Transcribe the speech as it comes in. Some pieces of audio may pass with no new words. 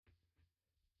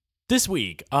This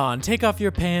week on Take Off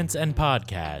Your Pants and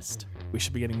Podcast. We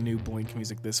should be getting new Blink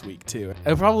music this week too.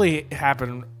 It'll probably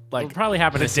happen It'll probably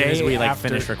happen as soon as we after.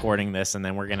 finish recording this, and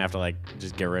then we're gonna have to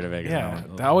just get rid of it. Yeah,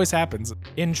 that always happens.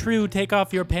 In true Take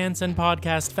Off Your Pants and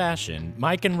Podcast fashion,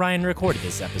 Mike and Ryan recorded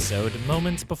this episode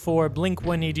moments before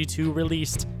Blink-182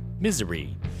 released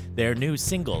Misery, their new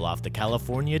single off the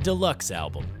California Deluxe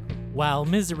album. While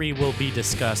Misery will be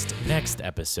discussed next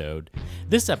episode,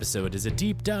 this episode is a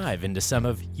deep dive into some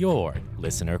of your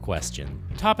listener questions.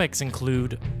 Topics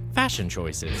include fashion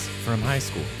choices from high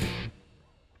school.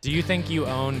 Do you think you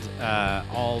owned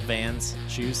all Vans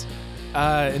shoes?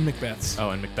 In Macbeth's.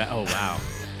 Oh, in Macbeth. Oh, wow.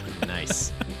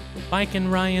 Nice. Mike and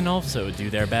Ryan also do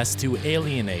their best to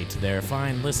alienate their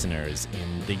fine listeners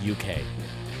in the UK.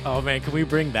 Oh man, can we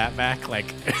bring that back?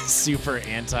 Super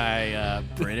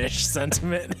anti-British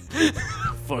sentiment?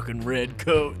 Fucking red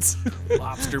coats.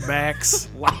 Lobster backs.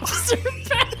 Lobster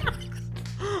backs.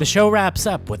 The show wraps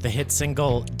up with the hit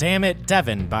single Damn It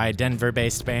Devin by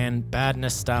Denver-based band Bad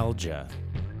Nostalgia.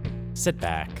 Sit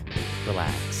back,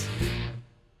 relax,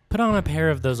 put on a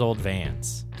pair of those old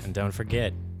Vans, and don't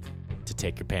forget to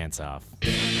take your pants off.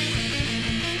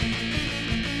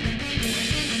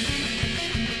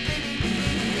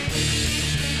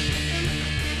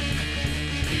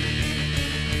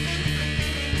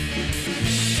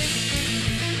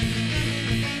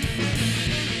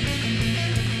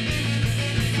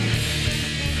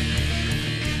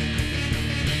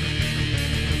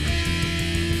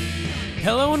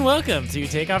 Hello and welcome to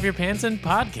Take Off Your Pants and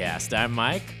Podcast. I'm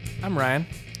Mike. I'm Ryan.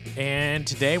 And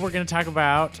today we're going to talk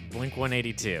about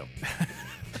Blink-182.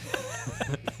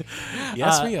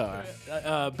 Yes, we are.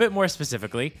 A bit more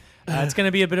specifically, it's going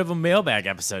to be a bit of a mailbag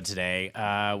episode today.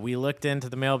 We looked into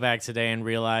the mailbag today and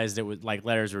realized it was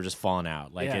letters were just falling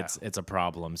out. It's a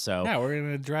problem. So yeah, we're going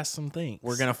to address some things.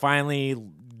 We're going to finally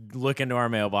look into our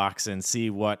mailbox and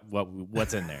see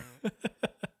what's in there.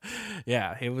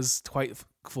 Yeah, it was quite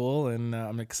full, and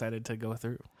I'm excited to go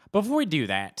through. Before we do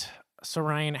that, so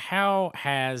Ryan, how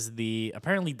has the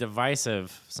apparently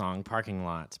divisive song Parking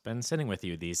Lot been sitting with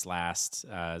you these last,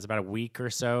 it's about a week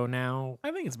or so now?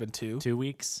 I think it's been 2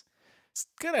 weeks. It's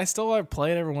good. I still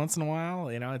play it every once in a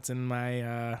while. You know, it's in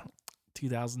my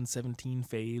 2017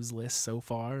 faves list so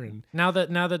far. And now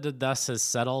that the dust has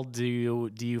settled, do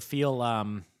you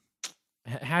feel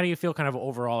how do you feel kind of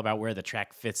overall about where the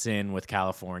track fits in with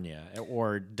California,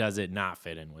 or does it not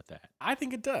fit in with that? I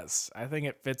think it does. I think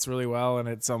it fits really well, and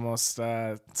it's almost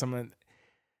I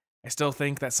still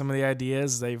think that some of the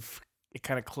ideas it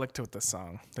kind of clicked with the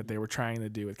song that they were trying to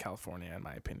do with California, in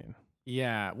my opinion.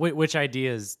 Yeah. Which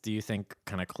ideas do you think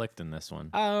kind of clicked in this one?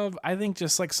 I think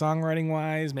just songwriting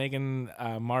wise, making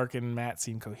Mark and Matt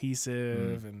seem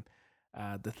cohesive, and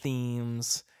the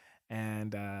themes.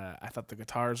 And I thought the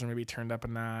guitars were maybe turned up a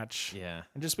notch. Yeah.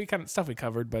 And just stuff we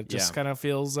covered, but just kind of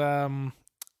feels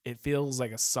it feels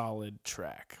like a solid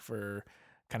track for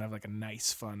kind of like a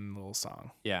nice, fun little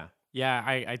song. Yeah. Yeah,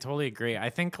 I totally agree.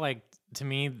 I think to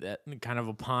me that kind of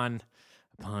upon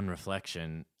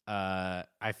reflection,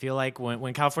 I feel like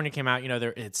when California came out,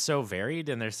 it's so varied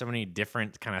and there's so many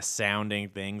different kind of sounding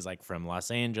things, like from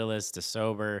Los Angeles to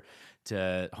Sober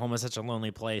to Home is Such a Lonely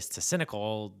Place to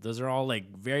Cynical. Those are all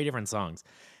very different songs.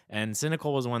 And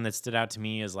Cynical was one that stood out to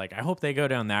me as I hope they go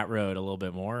down that road a little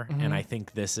bit more. Mm-hmm. And I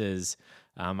think this is,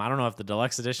 I don't know if the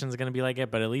deluxe edition is going to be like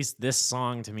it, but at least this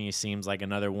song to me seems like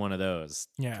another one of those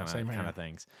kind of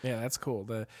things. Yeah, that's cool.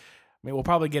 We'll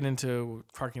probably get into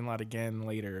Parking Lot again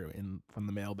later from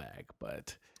the mailbag,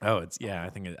 but I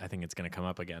think it's going to come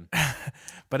up again.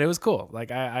 But it was cool.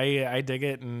 I dig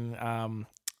it, and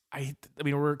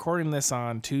we're recording this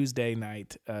on Tuesday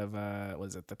night of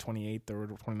was it the 28th or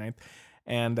 29th,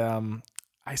 and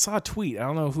I saw a tweet. I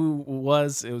don't know who it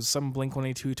was. It was some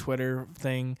Blink-182 Twitter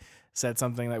thing. Said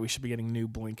something that we should be getting new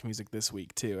Blink music this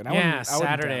week too. And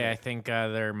Saturday I think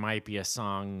there might be a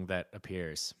song that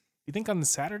appears. You think on the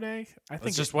Saturday? I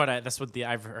think that's what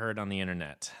I've heard on the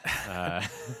internet.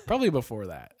 Probably before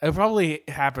that. It'll probably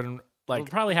happen. It'll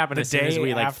probably happen as soon as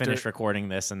we after. Finish recording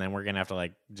this, and then we're gonna have to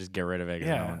just get rid of it.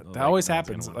 Yeah, that always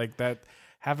happens. That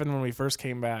happened when we first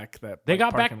came back. That they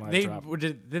got back.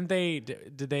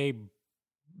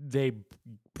 They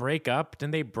break up?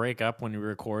 Didn't they break up when we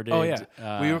recorded? Oh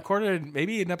yeah, we recorded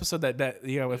maybe an episode that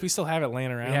if we still have it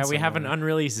laying around. Yeah, we have an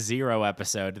unreleased Zero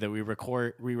episode that we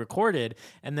recorded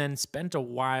and then spent a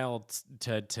while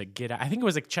to get. I think it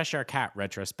was a Cheshire Cat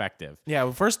retrospective. Yeah,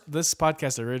 well, first this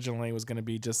podcast originally was going to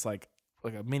be just like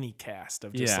a mini cast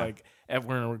of just we're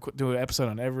going to do an episode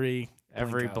on every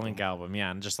Blink album. Yeah,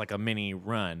 and just a mini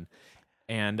run.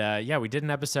 And yeah, we did an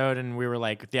episode, and we were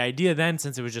like, the idea then,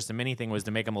 since it was just a mini thing, was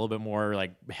to make them a little bit more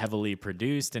like heavily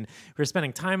produced, and we were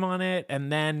spending time on it.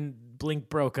 And then Blink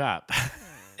broke up,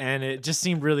 and it just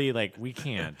seemed really like we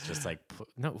can't just like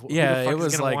no. Yeah, who the fuck it was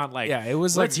is gonna like want, yeah, it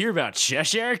was let's like hear about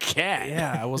Cheshire Cat.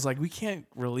 yeah, I was like, we can't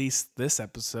release this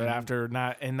episode after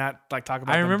not like talk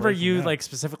about. I them remember breaking you up. like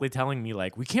specifically telling me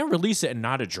like we can't release it and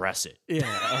not address it. Yeah.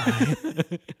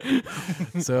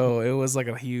 So it was like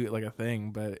a huge like a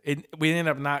thing, but we ended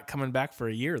up not coming back for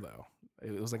a year though.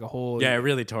 It was like a whole Yeah, it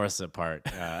really tore us apart.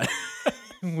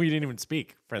 We didn't even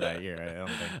speak for that year. I don't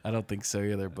think. I don't think so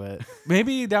either, but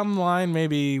maybe down the line,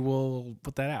 maybe we'll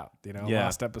put that out. Yeah.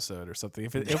 Last episode or something.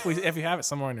 If you have it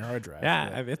somewhere on your hard drive.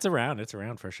 Yeah, it's around. It's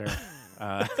around for sure.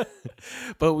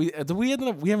 But we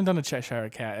haven't done a Cheshire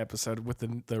Cat episode with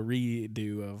the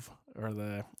redo of or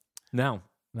the No.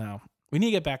 we need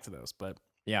to get back to those, but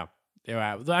Yeah.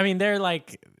 I mean, they're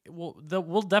like,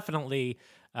 we'll definitely,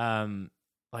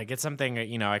 like, it's something,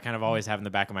 I kind of always have in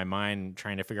the back of my mind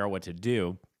trying to figure out what to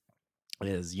do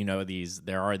is,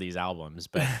 there are these albums,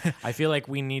 but I feel like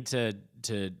we need to,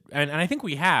 and I think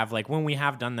we have, like, when we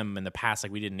have done them in the past,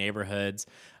 like we did Neighborhoods,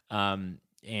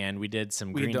 and we did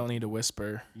some we don't need to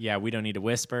whisper. Yeah, We Don't Need to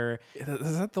Whisper.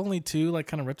 Is that the only two like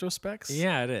kind of retrospects?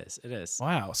 Yeah, it is.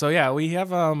 Wow. So yeah, we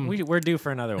have We're due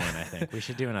for another one, I think. We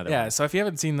should do another yeah, one. so if you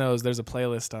haven't seen those, there's a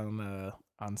playlist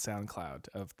on SoundCloud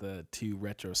of the two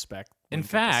retrospect. In Blink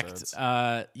fact, episodes.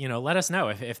 let us know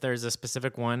if there's a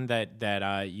specific one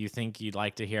that you think you'd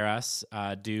like to hear us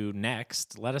do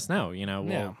next. Let us know.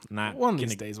 We'll not one of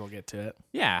these days we'll get to it.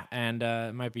 Yeah, and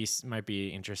it might be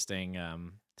interesting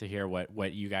to hear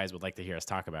what you guys would like to hear us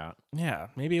talk about. Yeah,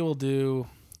 maybe we'll do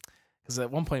because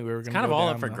at one point we were going to Kind of go all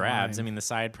down up for the grabs. line. I mean, the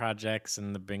side projects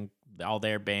and all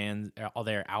their bands, all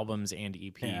their albums and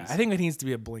EPs. Yeah, I think it needs to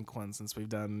be a Blink one since we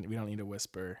don't need to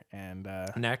whisper, and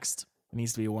Next, it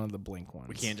needs to be one of the Blink ones.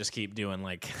 we can't just keep doing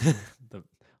like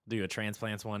do a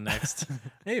transplants one next.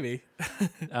 Maybe.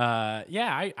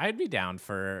 Yeah, I'd be down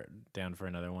for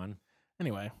another one.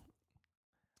 Anyway,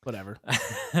 whatever.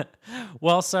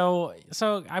 Well, so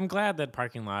I'm glad that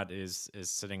Parking Lot is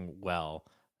sitting well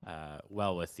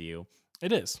with you.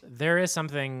 It is. There is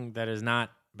something that has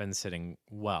not been sitting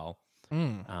well.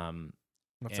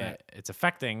 What's that? It's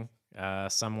affecting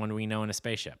someone we know in a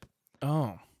spaceship.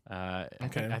 Oh,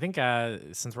 Okay. I think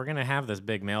since we're gonna have this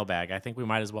big mailbag, I think we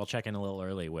might as well check in a little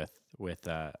early with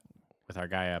our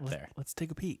guy up there. let's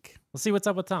take a peek. Let's see what's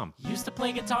up with Tom. Used to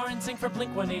play guitar and sing for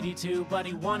Blink-182, but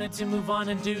he wanted to move on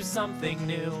and do something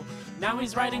new. Now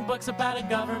he's writing books about a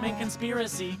government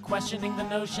conspiracy, questioning the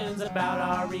notions about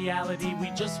our reality. We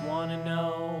just want to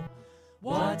know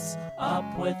what's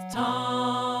up with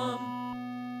Tom.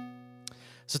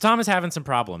 So Tom is having some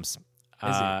problems.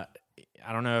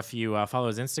 I don't know if you follow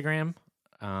his Instagram.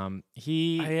 I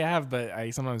have, but I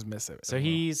sometimes miss it. So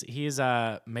he's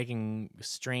making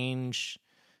Strange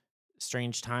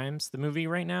Times, the movie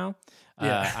right now.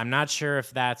 Yeah. I'm not sure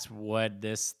if that's what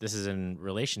this is in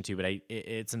relation to, but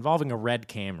it's involving a Red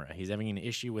camera. He's having an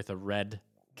issue with a Red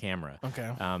camera.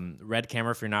 Okay. Red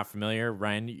camera, if you're not familiar,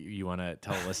 Ryan, you want to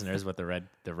tell the listeners what the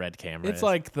Red camera is? It's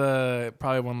like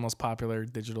probably one of the most popular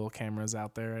digital cameras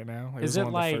out there right now. Is it one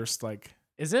of like- the first like?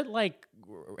 Is it like,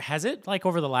 has it like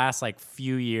over the last like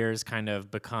few years kind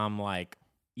of become like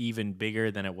even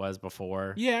bigger than it was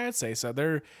before? Yeah, I'd say so.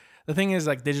 The thing is,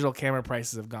 like, digital camera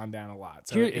prices have gone down a lot,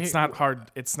 so it's not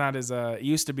hard. It's not as it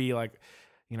used to be like,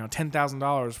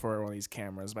 $10,000 for one of these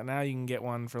cameras, but now you can get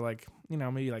one for like,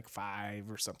 maybe like $5,000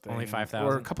 or something, Only $5,000?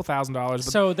 or a couple $1,000s.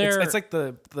 So it's like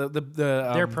the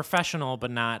they're professional, but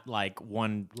not like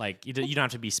one, like you don't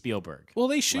have to be Spielberg. well,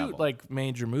 they shoot level. like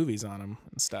major movies on them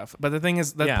and stuff. But the thing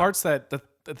is, the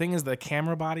thing is, the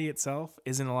camera body itself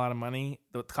isn't a lot of money.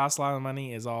 What costs a lot of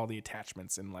money is all the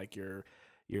attachments and like your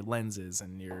lenses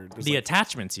and The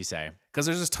attachments, you say? because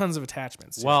there's just tons of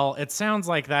attachments. Well, it sounds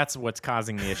like that's what's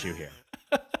causing the issue here.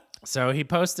 So he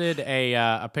posted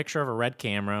a picture of a Red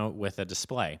camera with a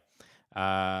display,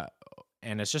 and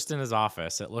it's just in his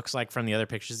office. It looks like from the other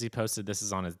pictures he posted, this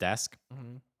is on his desk,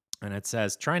 and it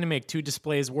says, "Trying to make two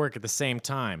displays work at the same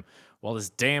time. Well, this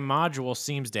damn module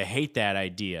seems to hate that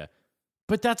idea.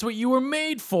 But that's what you were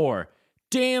made for.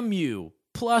 Damn you!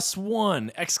 +1!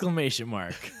 Exclamation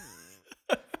mark."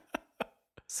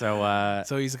 So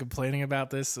he's complaining about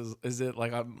this. Is it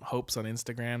like on Hopes on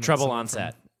Instagram? Trouble Someone on from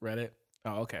set. Reddit.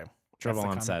 Oh, okay. Trouble That's the on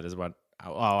comment? set is what.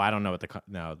 Oh, I don't know what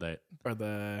Or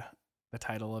the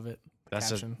title of it. The that's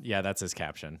caption. that's his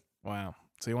caption. Wow.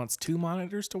 So he wants two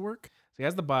monitors to work. So he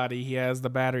has the body. He has the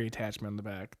battery attachment in the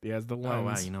back. He has the lens. Oh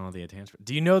wow, you know all the attachment.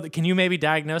 Do you know that? Can you maybe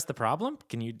diagnose the problem?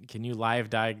 Can you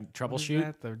live What is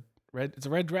troubleshoot? that? red. It's a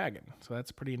red dragon, so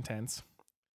that's pretty intense.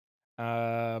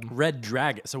 Red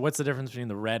dragon. So what's the difference between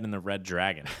the red and the red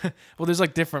dragon? Well, there's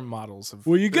like different models of.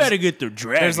 Well, you got to get the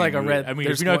dragon. There's like a red. I mean,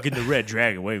 there's if you're not getting the red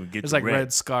dragon, wait, we get There's the like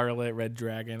red scarlet, red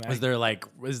dragon. Is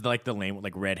like the lame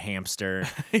like red hamster?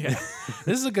 Yeah.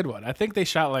 This is a good one. I think they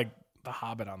shot like The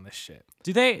Hobbit on this shit.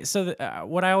 Do they? So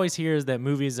what I always hear is that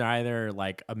movies are either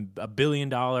like $1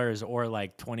 billion or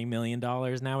like $20 million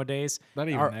nowadays. Not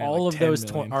even are that, all like of 10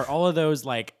 those million. are all of those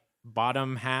like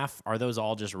bottom half? Are those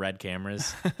all just red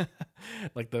cameras?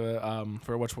 Like the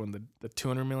for which one, the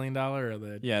 $200 million or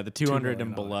the Yeah, the 200 million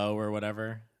and below or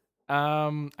whatever.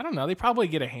 I don't know. They probably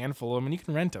get a handful of them, and you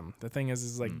can rent them. The thing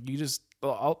is like you just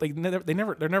they're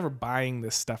never buying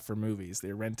this stuff for movies.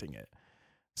 They're renting it.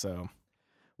 So.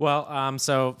 Well,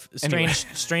 so Anyway.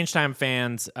 Strange Time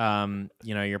fans,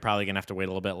 you're probably gonna have to wait a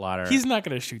little bit longer. He's not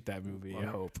gonna shoot that movie. I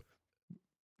hope.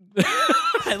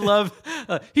 I love.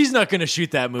 He's not gonna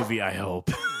shoot that movie. I hope.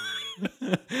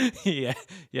 Yeah,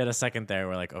 you had a second there.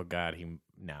 We're like, oh god,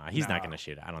 he's not gonna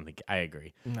shoot it. I don't think. I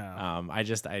agree. No.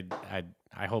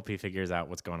 I hope he figures out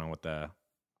what's going on with the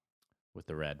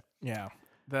red. Yeah.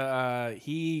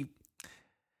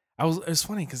 It was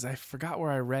funny because I forgot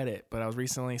where I read it, but I was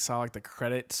recently saw like the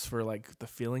credits for like the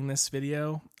Feeling This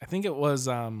video. I think it was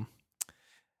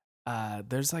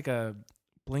there's like a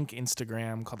Blink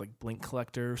Instagram called like Blink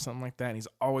Collector or something like that, and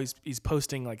he's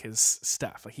posting like his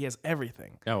stuff. Like he has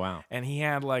everything. Oh wow. And he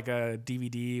had like a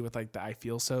DVD with like the I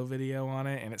Feel So video on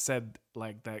it, and it said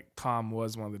like that Tom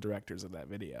was one of the directors of that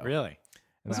video. Really?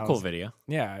 And That's a that cool was- video.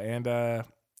 Yeah, and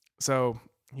so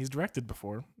he's directed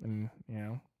before, and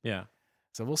Yeah.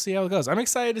 so we'll see how it goes. I'm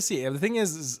excited to see it. The thing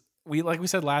is we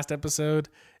said last episode,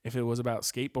 if it was about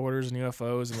skateboarders and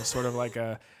UFOs and it's sort of like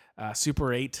a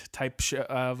Super 8 type show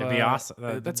of It'd be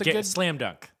awesome. That's a good slam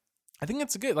dunk. I think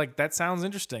it's a good, like, that sounds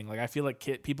interesting. Like, I feel like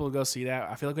people will go see that.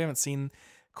 I feel like we haven't seen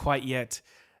quite yet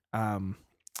like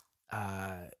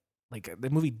the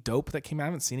movie Dope that came out. I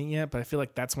haven't seen it yet, but I feel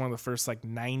like that's one of the first like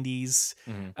 90s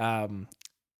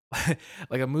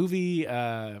like a movie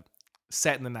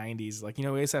set in the 90s. Like, we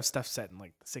always have stuff set in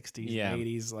like the 60s Yeah. and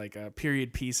 80s, like a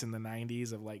period piece in the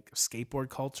 90s of like skateboard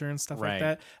culture and stuff Right. like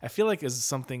that. I feel like is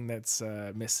something that's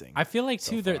missing. I feel like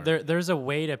so too far. there's a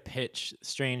way to pitch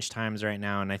Strange Times right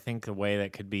now, and I think the way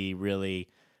that could be really,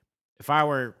 if I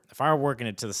were working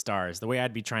it to the stars, the way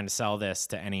I'd be trying to sell this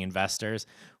to any investors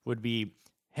would be,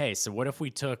 hey, so what if we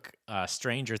took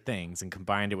Stranger Things and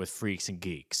combined it with Freaks and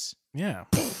Geeks? Yeah.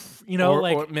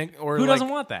 Or who doesn't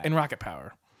want that? In Rocket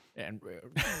Power. And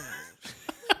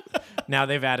now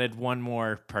they've added one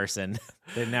more person.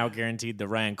 They've now guaranteed the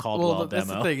Ryan Caldwell Well, that's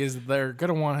demo. the thing is they're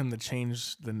gonna want him to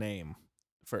change the name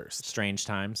first Strange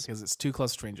Times. because it's too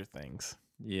close to Stranger Things.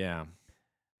 Yeah.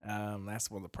 That's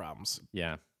one of the problems.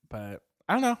 Yeah. But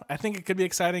I don't know. I think it could be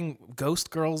exciting. Ghost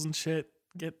girls and shit.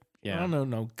 I Yeah. don't know.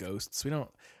 No ghosts. I'm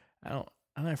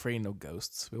not afraid of no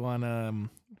ghosts. We want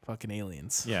fucking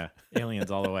aliens. Yeah. Aliens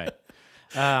all the way.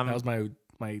 That was my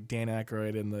Dan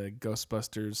Aykroyd in the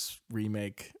Ghostbusters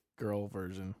remake girl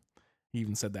version. He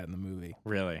even said that in the movie.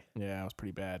 Really? Yeah, it was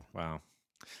pretty bad. Wow.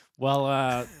 Well,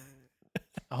 I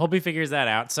hope he figures that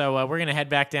out. So we're gonna head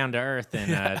back down to Earth and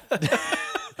get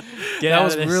That out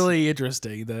was of this. really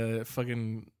interesting. The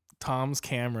fucking Tom's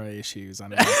camera issues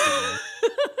on Instagram.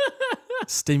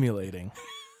 Stimulating.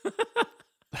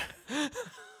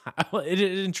 It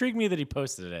intrigued me that he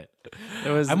posted it. It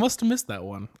was. I must have missed that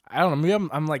one. I don't know. Maybe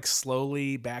I'm like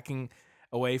slowly backing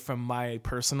away from my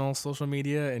personal social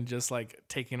media and just like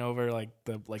taking over like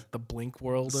the Blink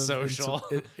world of Social.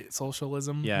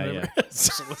 socialism. Yeah, whatever. yeah.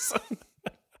 Socialism.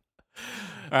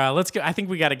 Let's go. I think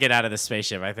we got to get out of the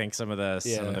spaceship. I think some of the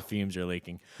Yeah. fumes are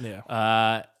leaking. Yeah.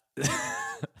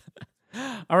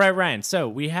 All right, Ryan. So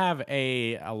we have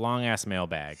a long ass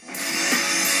mailbag.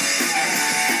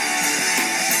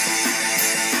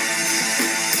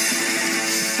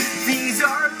 These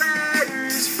are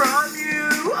letters from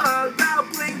you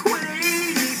about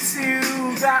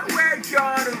Blink-182 that we're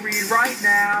gonna read right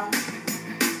now.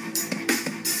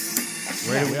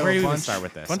 Where We do have we a even start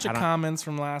with this? Bunch I of don't- comments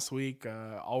from last week.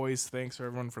 Always thanks for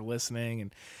everyone for listening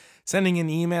and sending in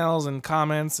emails and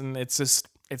comments. And it's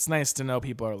nice to know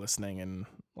people are listening and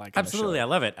like Absolutely, I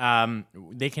love it.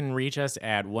 They can reach us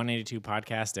at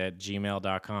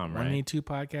 182podcast@gmail.com, right?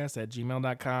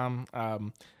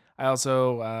 182podcast@gmail.com. I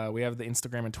also we have the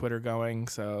Instagram and Twitter going,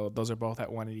 so those are both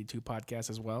at 182 Podcast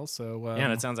as well. So Yeah,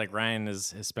 and it sounds like Ryan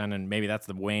is spending, maybe that's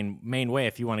the main way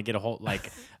if you want to get a hold,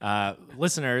 like,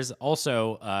 listeners,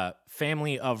 also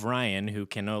family of Ryan who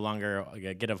can no longer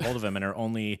get a hold of him and are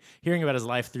only hearing about his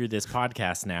life through this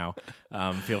podcast now.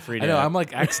 Feel free to. I know I'm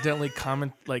like accidentally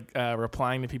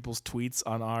replying to people's tweets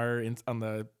on on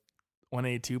the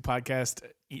 182 Podcast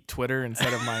Twitter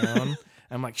instead of my own.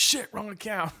 I'm like, shit, wrong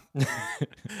account.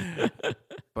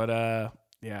 But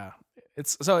yeah,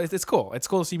 it's cool. It's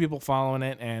cool to see people following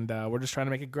it, and we're just trying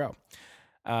to make it grow.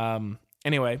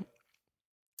 Anyway,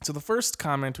 so the first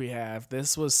comment we have,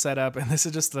 this was set up, and this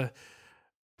is just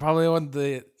probably one of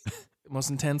the most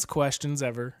intense questions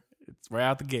ever. It's right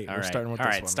out the gate. We're starting with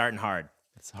this one. Starting hard.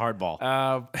 It's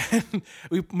hardball.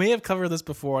 We may have covered this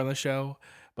before on the show,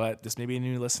 but this may be a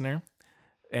new listener.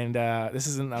 And this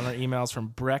is on our emails from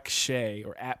Breck Shea,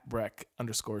 or at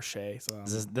Breck_Shea. So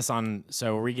is this on?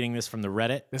 So are we getting this from the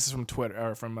Reddit? This is from Twitter,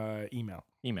 or from email.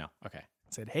 Email. Okay.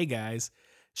 It said, "Hey guys,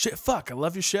 I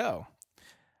love your show.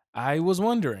 I was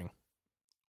wondering,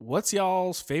 what's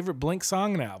y'all's favorite Blink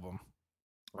song and album?"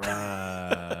 That's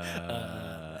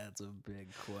a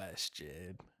big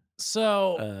question.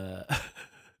 So,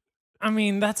 I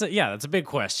mean, that's a big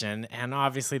question, and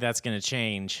obviously that's going to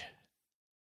change.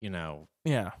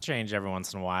 Change every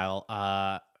once in a while.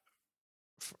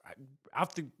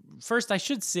 First, I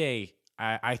should say,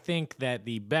 I think that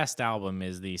the best album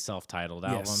is the self-titled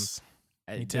album. Yes,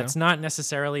 me too. That's not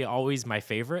necessarily always my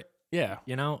favorite. Yeah,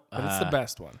 but it's the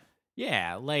best one.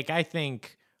 Yeah, like I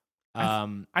think,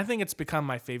 I think it's become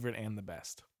my favorite and the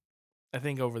best. I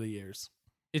think over the years,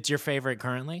 it's your favorite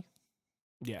currently.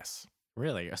 Yes.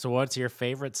 Really? So what's your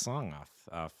favorite song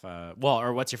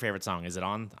or what's your favorite song? Is it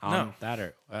on No. that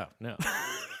or no?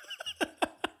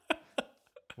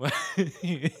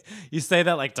 You say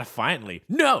that like defiantly.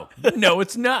 No,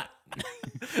 it's not.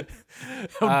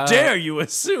 How dare you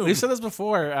assume? We've said this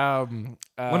before.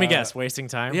 Let me guess. Wasting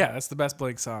Time? Yeah, that's the best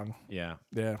Blink song. Yeah.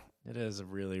 Yeah. It is a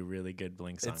really, really good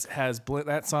Blink song. It has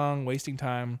that song, Wasting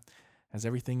Time, has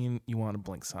everything you want a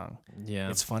Blink song. Yeah.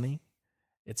 It's funny.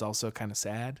 It's also kind of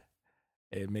sad.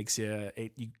 It makes you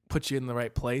put you in the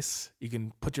right place. You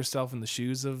can put yourself in the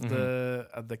shoes of the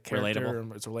character.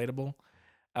 Relatable. It's relatable.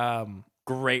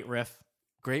 Great riff.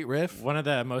 One of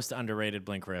the most underrated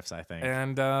Blink riffs, I think.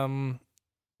 And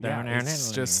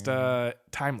it's just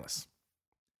timeless.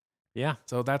 Yeah.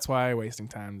 So that's why Wasting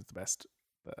Time is the best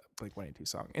Blink 182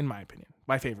 song, in my opinion.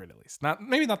 My favorite, at least.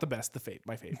 Maybe not the best,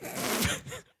 my favorite.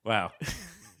 Wow.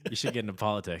 You should get into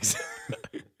politics.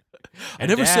 I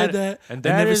never said that. And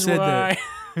that is why.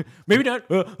 Maybe not,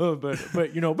 but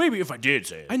maybe if I did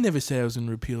say it. I never said I was going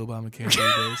to repeal Obamacare these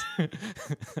days.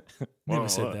 Never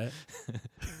said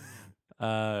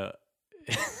that.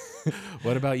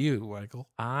 What about you, Michael?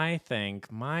 I think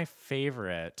my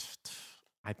favorite,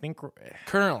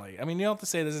 currently. I mean, you don't have to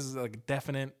say this is like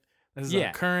definite. This is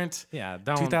a current. Yeah,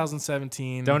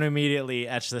 2017. Don't immediately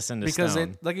etch this into stone.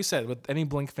 Because like you said, with any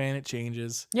Blink fan, it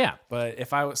changes. Yeah. But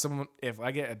if I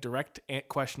get a direct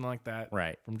question like that,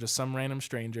 right, from just some random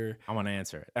stranger, I want to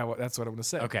answer it. That's what I'm going to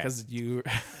say. Okay. Because you.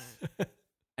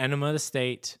 Enema of the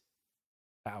State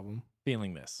album.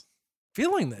 Feeling This.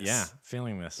 Feeling This. Yeah,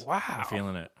 Feeling This. Wow. I'm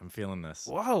feeling it. I'm feeling this.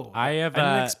 Whoa. I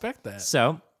didn't expect that.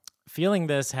 So, Feeling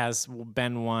This has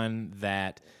been one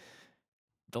that.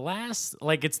 It's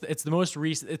the most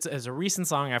recent. It's a recent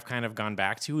song I've kind of gone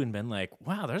back to and been like,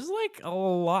 wow, there's like a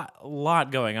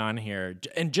lot going on here,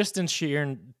 and just in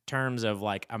sheer terms of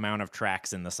like amount of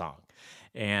tracks in the song.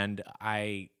 And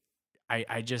I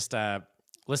just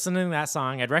listening to that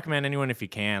song, I'd recommend anyone, if you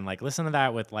can, like listen to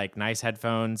that with like nice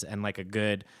headphones and like a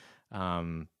good,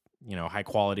 high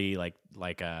quality like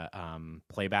a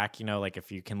playback. Like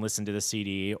if you can listen to the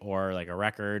CD or like a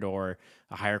record or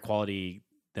a higher quality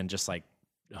than just like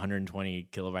 120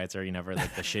 kilobytes or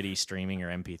like the shitty streaming or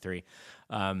MP3,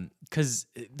 because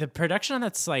the production on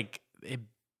that's like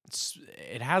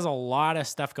it has a lot of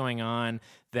stuff going on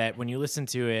that when you listen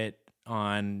to it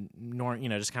on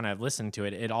just kind of listen to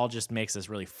it, it all just makes this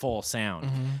really full sound.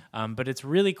 But it's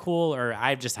really cool, or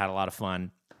I've just had a lot of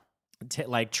fun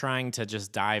like trying to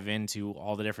just dive into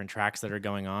all the different tracks that are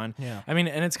going on. Yeah. I mean,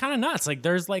 and it's kind of nuts. Like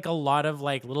there's like a lot of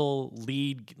like little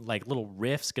little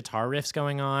riffs, guitar riffs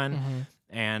going on.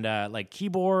 And like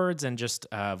keyboards and just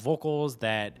vocals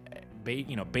that,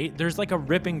 there's like a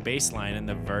ripping bass line in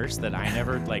the verse that I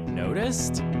never like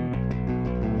noticed.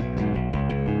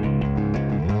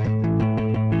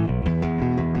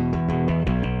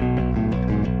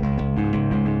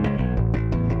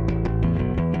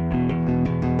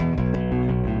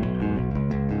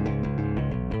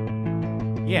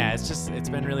 yeah, it's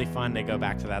been really fun to go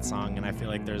back to that song, and I feel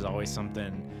like there's always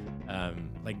something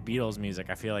like Beatles music.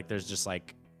 I feel like there's just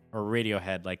like, or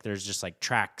Radiohead, like there's just like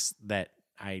tracks that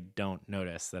I don't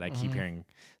notice that I keep hearing.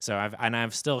 So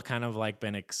I've still kind of like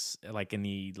been like in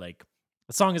the like,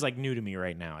 the song is like new to me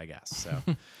right now, I guess. So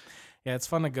Yeah, it's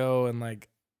fun to go and like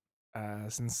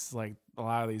since like a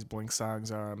lot of these Blink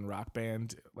songs are on Rock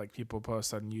Band, like people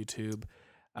post on YouTube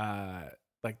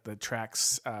like the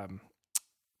tracks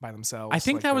by themselves. I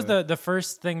think like that was the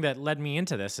first thing that led me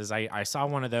into this. Is I saw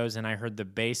one of those and I heard the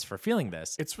bass for Feeling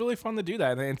This. It's really fun to do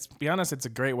that, and to be honest, it's a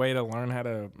great way to learn how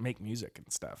to make music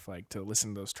and stuff. Like to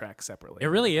listen to those tracks separately. It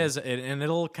really is, and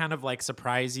it'll kind of like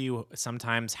surprise you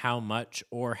sometimes how much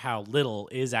or how little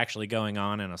is actually going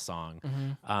on in a song.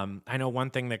 I know one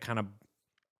thing that kind of,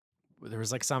 there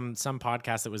was like some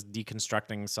podcast that was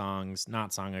deconstructing songs,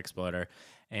 not Song Exploder,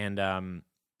 and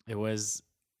it was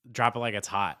Drop It Like It's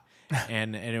Hot.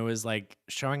 and it was like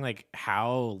showing like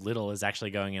how little is actually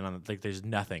going in on, like there's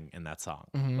nothing in that song.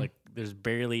 Like there's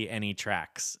barely any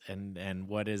tracks, and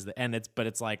what is the, and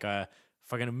it's like a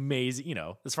fucking amazing, you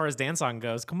know, as far as dance song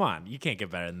goes, come on, you can't get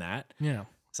better than that. Yeah.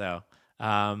 So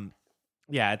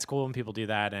yeah, it's cool when people do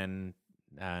that, and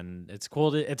it's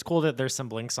cool that there's some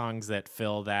Blink songs that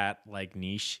fill that like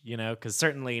niche, you know, because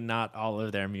certainly not all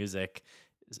of their music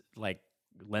like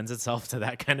lends itself to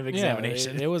that kind of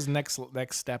examination. Yeah, it was next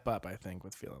step up, I think,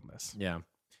 with Feeling This. Yeah.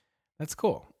 That's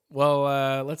cool.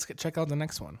 Well, let's check out the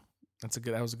next one.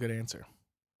 That was a good answer.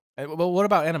 Well, what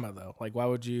about Enema though? Like, why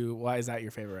is that your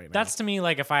favorite right now? That's to me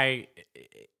like if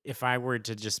I were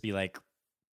to just be like,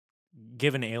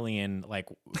 give an alien like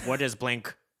what is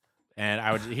Blink, and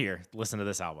I would listen to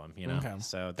this album, you know. Okay.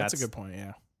 So that's a good point.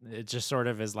 Yeah. It just sort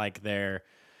of is like their,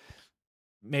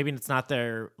 maybe it's not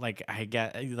their, like I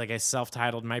get like a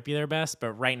self-titled might be their best,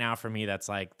 but right now for me that's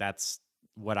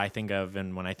what I think of,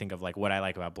 and when I think of like what I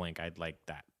like about Blink, I'd like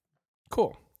that.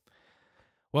 Cool.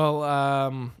 Well,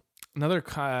 another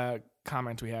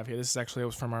comment we have here. This is actually, it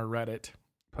was from our Reddit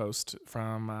post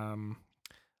from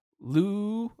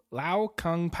Lau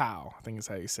Kung Pao. I think is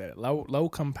how you say it. Lau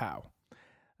Kung Pao.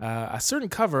 A certain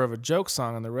cover of a joke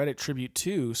song on the Reddit Tribute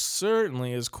 2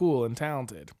 certainly is cool and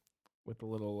talented, with a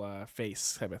little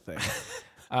face type of thing.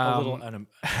 A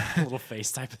little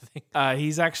face type of thing.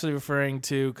 He's actually referring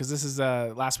to, because this is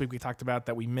last week we talked about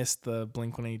that we missed the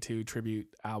Blink-182 tribute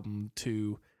album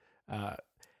 2,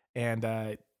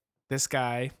 and this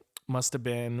guy must have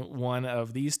been one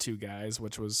of these two guys,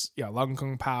 which was Lau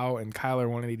Kung Pao and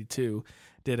Kyler182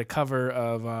 did a cover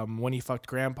of When He Fucked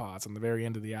Grandpa. It's on the very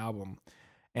end of the album.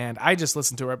 And I just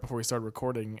listened to it right before we started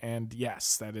recording, and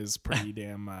yes, that is pretty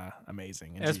damn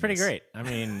amazing. It was pretty great. I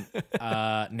mean,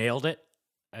 nailed it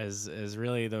is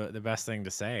really the best thing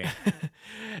to say.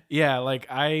 Yeah, like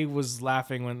I was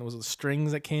laughing when it was the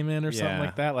strings that came in or something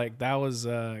like that. Like that was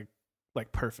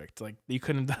like perfect. Like you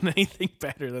couldn't have done anything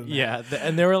better than that. Yeah,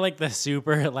 and they were like the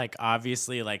super like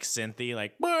obviously like synthy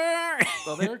like.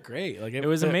 Well, they were great. Like it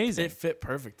was amazing. It fit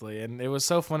perfectly, and it was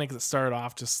so funny because it started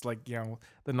off just like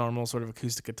the normal sort of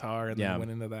acoustic guitar, and then went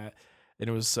into that, and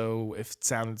it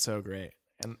sounded so great.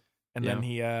 And then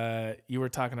you were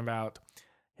talking about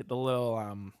the little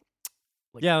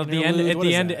like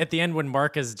at the end when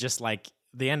Mark is just like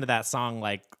the end of that song,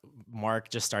 like Mark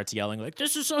just starts yelling like,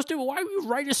 "This is so stupid! Why would you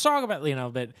write a song about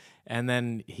But and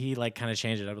then he like kind of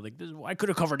changed it up like, I could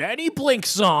have covered any Blink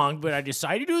song, but I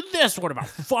decided to do this. What about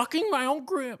fucking my own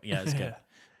grip? Yeah, it's good.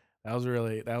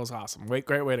 That was awesome.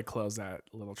 Great way to close that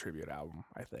little tribute album,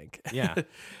 I think. Yeah.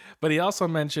 But he also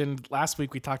mentioned last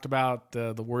week we talked about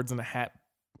the Words in a Hat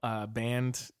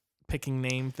band picking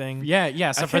name thing.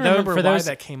 Yeah. So I can't remember why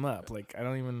that came up. Like I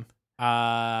don't even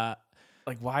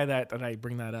like why did I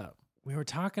bring that up? We were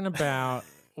talking about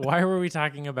why were we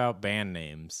talking about band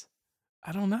names?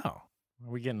 I don't know. Are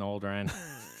we getting old, Ryan?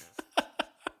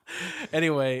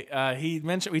 Anyway, he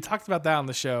mentioned, we talked about that on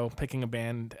the show, picking a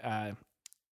band,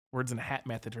 Words in a Hat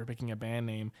method for picking a band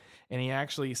name, and he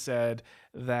actually said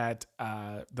that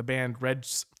the band Red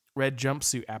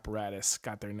Jumpsuit Apparatus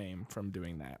got their name from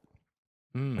doing that,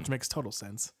 which makes total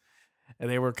sense. And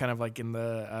they were kind of like in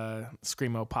the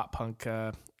screamo pop punk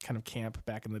kind of camp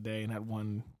back in the day, and had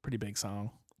one pretty big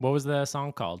song. What was the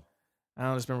song called? I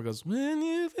don't just remember. It goes, when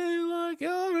you feel like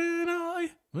you're in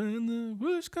I, when the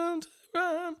wish comes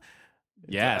around.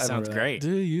 Yeah, sounds great.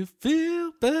 Do you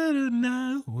feel better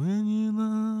now when you're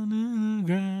lying in the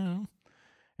ground?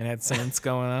 And had synths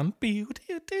going on.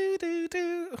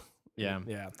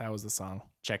 Yeah, that was the song.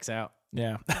 Checks out.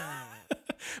 Yeah.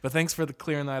 But thanks for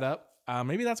clearing that up.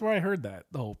 Maybe that's where I heard that,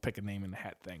 the whole pick a name in the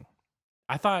hat thing.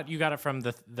 I thought you got it from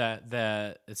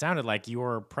the. It sounded like you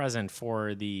were present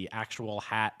for the actual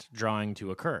hat drawing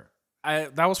to occur.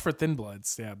 That was for Thin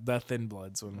Bloods. Yeah, the Thin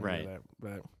Bloods. When we Right. did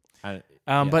that.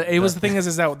 Yeah, But it was the thing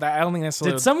is that I don't think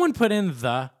necessarily. Did someone put in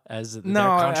the as their No,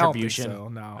 contribution? I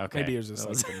don't think so. No, Okay. maybe it was just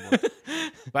That like Thin Bloods.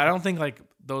 But I don't think like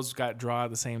those got drawn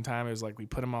at the same time. It was like we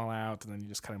put them all out and then you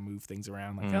just kind of move things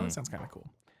around. Like, that sounds kind of cool.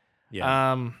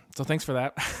 Yeah. So thanks for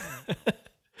that.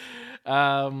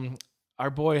 Our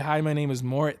boy, hi, my name is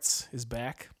Moritz, is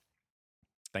back.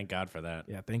 Thank God for that.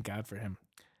 Yeah, thank God for him.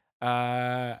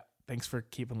 Thanks for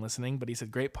keeping listening. But he said,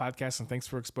 great podcast, and thanks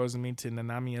for exposing me to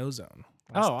Nanami Ozone.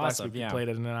 Last awesome, week we yeah. played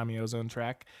a Nanami Ozone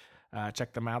track.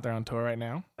 Check them out. They're on tour right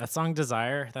now. That song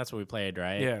Desire, that's what we played,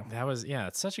 right? Yeah.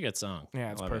 It's such a good song.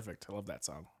 Yeah, it's I love it. perfect. I love that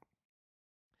song.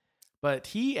 But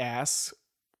he asks,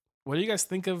 what do you guys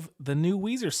think of the new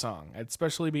Weezer song? I'd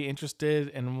especially be interested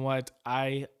in what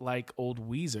I Like Old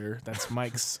Weezer, that's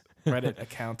Mike's Reddit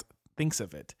account, thinks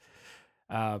of it.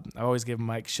 I always give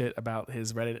Mike shit about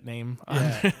his Reddit name.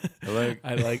 Yeah.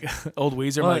 I like Old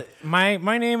Weezer. Well, Like,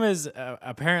 my name is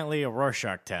apparently a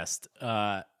Rorschach test.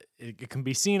 It can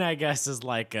be seen, I guess, as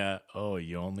like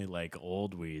you only like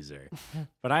old Weezer,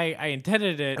 but I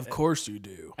intended it. of course you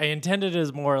do. I intended it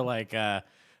as more like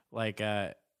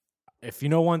if you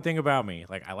know one thing about me,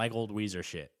 like I like old Weezer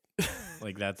shit.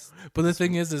 Like that's But the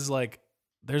thing is like,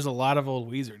 there's a lot of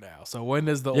old Weezer now. So when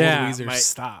does the Yeah, old Weezer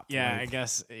stop? yeah. Like, I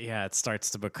guess it starts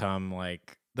to become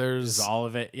like there's is all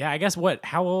of it. Yeah, I guess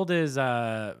how old is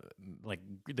like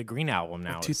the Green Album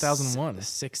now? Like 2001. It's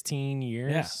 16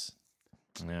 years.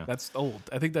 Yeah. that's old.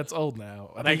 I think that's old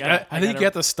now. I Like, think, I I think gotta you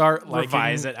have to start like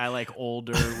Revise it. I like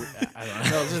older. I don't know.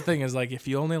 No, the thing is like if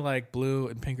you only like Blue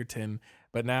and Pinkerton,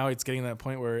 but now it's getting to that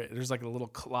point where there's like a little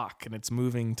clock and it's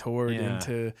moving toward Yeah.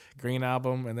 into Green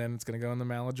Album, and then it's gonna go into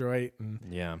Maladroit, and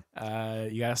Yeah.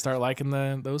 you gotta start liking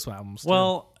those albums. too.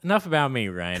 Well, enough about me,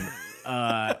 Ryan.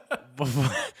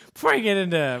 Before I get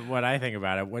into what I think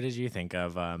about it, what did you think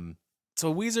of?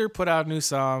 so Weezer put out a new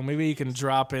song. Maybe you can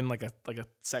drop in like a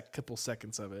couple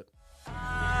seconds of it.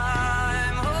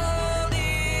 I'm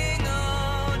holding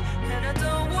on, and I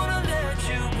don't wanna let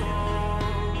you go.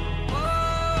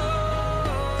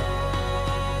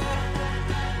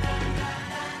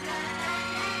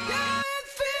 Yeah, it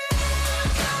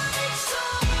feels like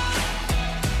summer.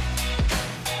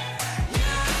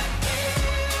 Yeah,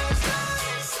 it feels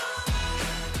like summer.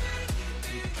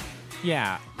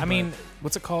 Yeah, I mean,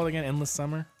 What's it called again? Endless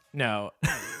Summer? no,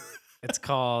 it's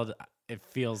called. It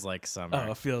feels like summer.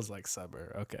 Oh, it feels like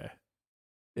summer. Okay.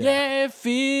 Yeah, it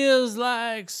feels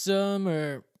like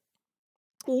summer.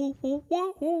 Ooh, ooh,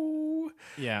 ooh, ooh.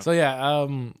 Yeah. So yeah,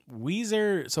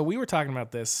 Weezer. So we were talking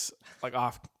about this like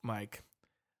off mic,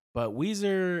 but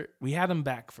Weezer, we had him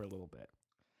back for a little bit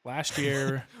last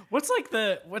year. what's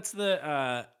the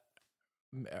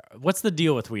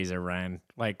deal with Weezer, Ryan?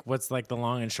 Like, what's like the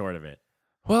long and short of it?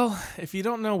 Well, if you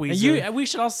don't know Weezer, We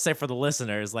should also say for the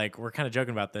listeners, like we're kind of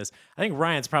joking about this. I think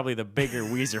Ryan's probably the bigger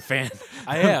Weezer fan.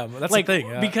 I am. That's like, the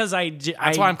thing. because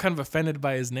that's why I'm kind of offended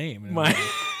by his name.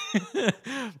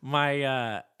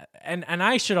 my and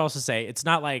I should also say it's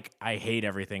not like I hate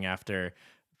everything after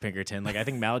Pinkerton. Like I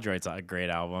think Maladroit's a great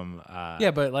album.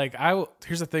 Yeah, but like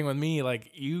here's the thing with me.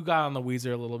 Like you got on the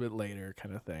Weezer a little bit later,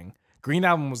 kind of thing. Green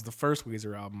Album was the first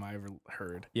Weezer album I ever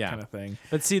heard. Yeah. Kind of thing.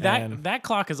 But see And- that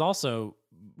clock is also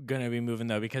gonna be moving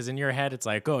though, because in your head it's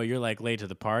like, oh, you're like late to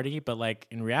the party, but like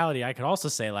in reality I could also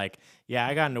say like, yeah,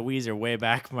 I got into Weezer way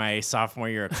back my sophomore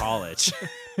year of college.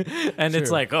 And it's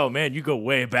True. like, oh man, you go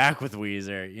way back with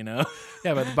Weezer, you know?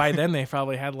 Yeah, but by then they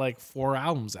probably had like 4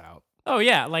 albums out. Oh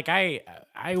yeah, like I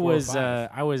 4 or was 5.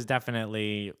 I was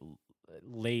definitely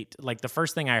late. Like the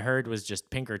first thing I heard was just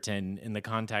Pinkerton in the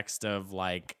context of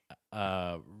like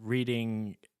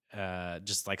reading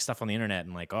just like stuff on the internet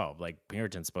and like, oh, like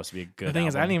Pinkerton's supposed to be a good The thing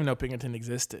is, I album. didn't even know Pinkerton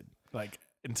existed like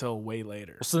until way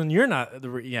later. So then you're not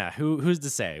who's to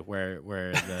say where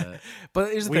the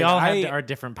But here's the we thing, all have our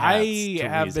different paths I to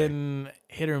have Weezer. been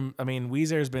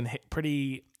Weezer's been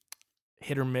pretty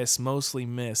hit or miss, mostly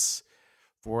miss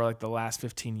for like the last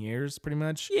 15 years, pretty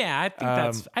much. Yeah,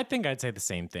 I think I'd say the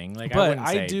same thing. Like, I But wouldn't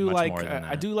I say do much like more than I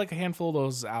that. do like a handful of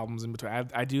those albums in between.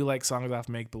 I do like songs off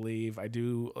Make Believe. I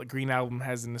do Green Album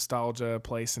has a nostalgia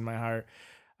place in my heart.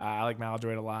 I like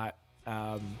Maladroit a lot.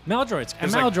 Maladroit's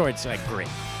There's like- Maladroit's like great.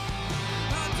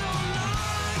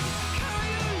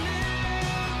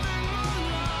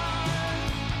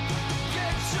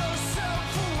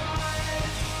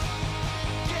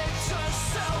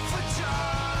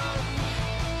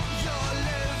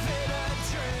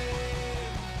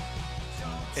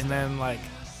 And then like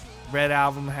Red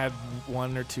Album had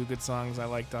 1 or 2 good songs I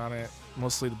liked on it.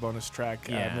 mostly the bonus track,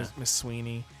 Yeah. Miss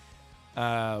Sweeney.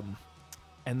 And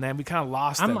then we kind of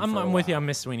lost them. I'm with you on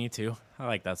Miss Sweeney too. I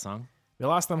like that song. We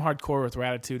lost them hardcore with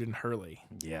Ratitude and Hurley.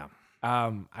 Yeah.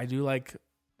 I do like.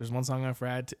 There's one song off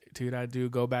Ratitude I do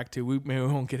go back to. Maybe we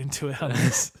won't get into it on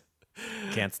this.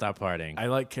 Can't Stop Partying. I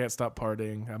like Can't Stop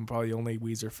Partying. I'm probably the only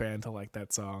Weezer fan to like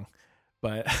that song,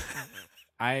 but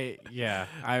I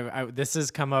this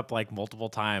has come up like multiple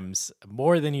times,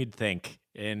 more than you'd think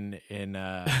in in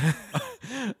our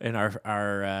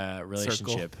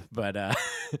relationship. But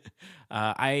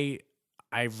I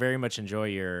very much enjoy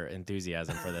your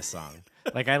enthusiasm for this song.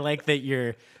 Like I like that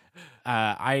you're.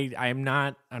 I'm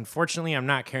not. Unfortunately, I'm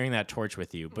not carrying that torch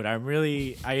with you. But I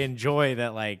enjoy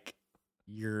that. Like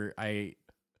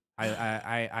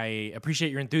I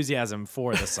appreciate your enthusiasm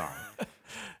for the song.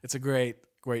 it's a great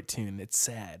tune. It's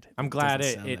sad. I'm glad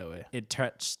doesn't sound that way. it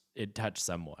touched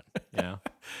someone, you know.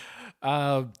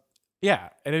 Yeah.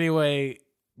 And anyway,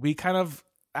 we kind of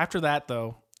after that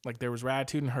though, like there was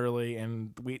Ratitude and Hurley,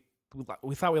 and we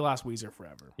thought we lost Weezer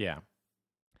forever. Yeah.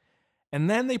 And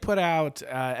then they put out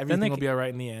Everything Will Be All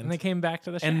Right in the End. And they came back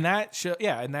to the show. And that show,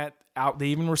 and that out, they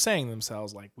even were saying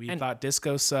themselves like we thought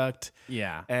disco sucked.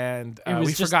 Yeah. And was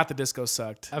we forgot the disco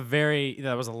sucked.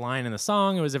 That was a line in the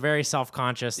song. It was a very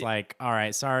self-conscious, like, all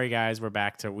right, sorry guys, we're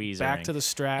back to Weezer. Back to the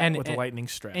Strat with the lightning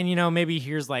strap. And maybe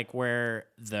here's like where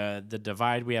the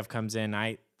divide we have comes in.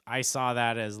 I saw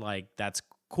that as like that's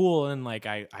cool, and like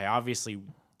I obviously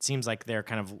seems like they're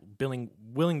kind of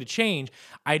willing to change.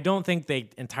 I don't think they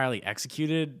entirely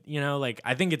executed, like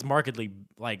I think it's markedly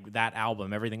like that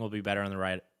album, Everything Will Be Better on the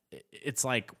Right. It's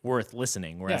like worth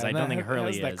listening. Whereas I don't think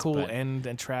Hurley is that cool end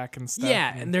and track and stuff.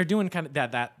 Yeah, and they're doing kind of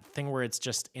that thing where it's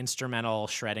just instrumental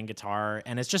shredding guitar,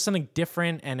 and it's just something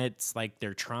different, and it's like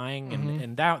they're trying,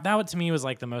 and that to me was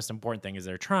like the most important thing is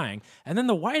they're trying. And then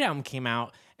the White Album came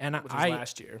out, and which was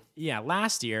last year. Yeah,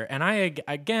 last year, and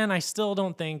I still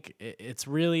don't think it's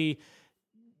really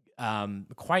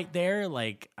quite there.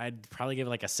 Like I'd probably give it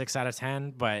like a 6 out of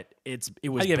 10, but it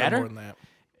was better. More than that.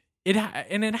 It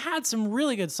had some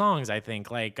really good songs, I think.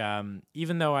 Like,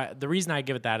 even though the reason I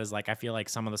give it that is like I feel like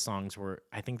some of the songs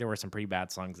I think there were some pretty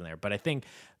bad songs in there. But I think,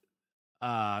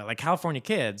 like California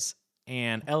Kids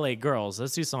and L.A. Girls,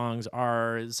 those two songs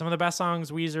are some of the best songs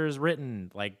Weezer's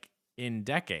written like in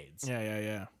decades.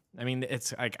 Yeah. I mean,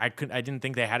 it's like I didn't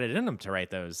think they had it in them to write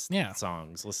those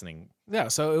songs. Listening, yeah.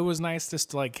 So it was nice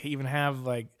just to like even have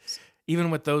like.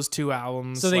 Even with those two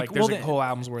albums, so there's a whole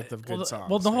album's worth of good songs.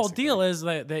 Well, the whole deal is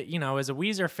that as a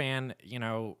Weezer fan,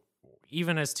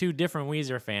 even as two different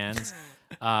Weezer fans,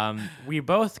 we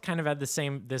both kind of had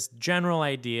this general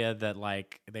idea that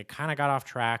like they kind of got off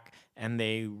track and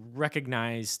they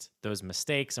recognized those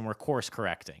mistakes and were course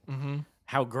correcting. Mm-hmm.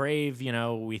 How grave,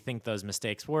 we think those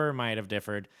mistakes might have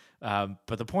differed.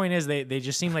 But the point is they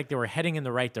just seemed like they were heading in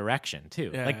the right direction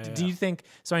too. Do you think,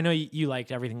 so I know you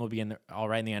liked Everything Will Be All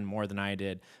Right in the End more than I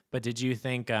did, but did you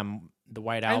think the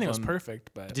White Album? I think it was perfect,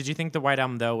 but did you think the White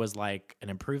Album though was like an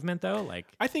improvement though? Like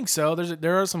I think so.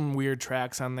 There are some weird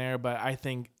tracks on there, but I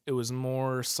think it was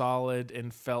more solid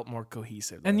and felt more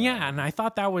cohesive. And and I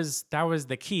thought that was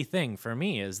the key thing for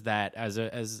me is that as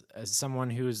someone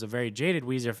who's a very jaded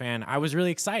Weezer fan, I was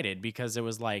really excited because it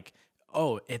was like,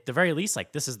 oh, at the very least,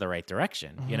 like this is the right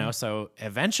direction, So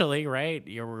eventually, right,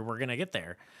 we're gonna get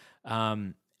there.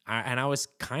 And I was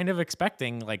kind of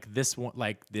expecting like this one,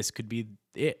 like this could be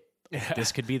it. Yeah.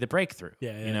 This could be the breakthrough.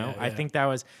 I think that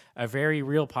was a very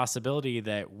real possibility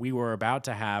that we were about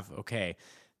to have. Okay,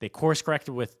 they course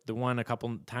corrected with the one a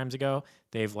couple times ago.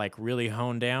 They've like really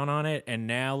honed down on it, and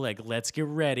now like let's get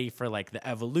ready for like the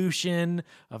evolution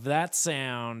of that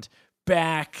sound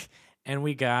back, and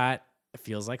we got It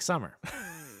Feels Like Summer.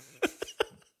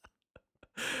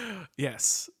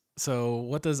 Yes. So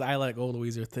what does I Like Old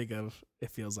Weezer think of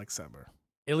It Feels Like Summer?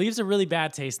 It leaves a really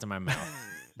bad taste in my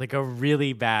mouth. Like a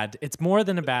really bad, it's more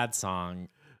than a bad song.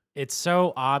 It's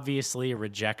so obviously a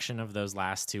rejection of those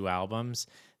last two albums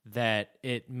that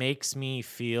it makes me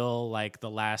feel like the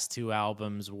last two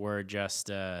albums were just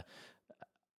it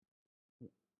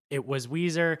was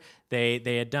Weezer. They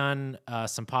had done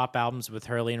some pop albums with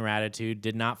Hurley and Ratitude,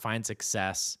 did not find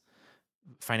success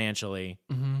financially.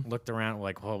 Mm-hmm. Looked around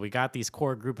like, well, we got these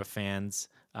core group of fans.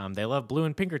 They love Blue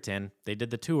and Pinkerton. They did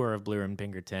the tour of Blue and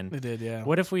Pinkerton. They did, yeah.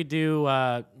 What if we do,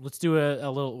 let's do a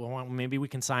little, maybe we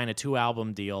can sign a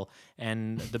 2-album deal.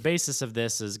 And the basis of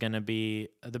this cycle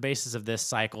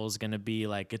is going to be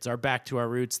like, it's our back to our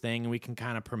roots thing. And we can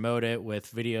kind of promote it with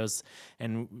videos.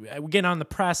 And we get on the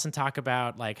press and talk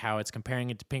about like how it's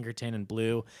comparing it to Pinkerton and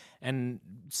Blue. And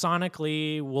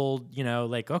sonically we'll,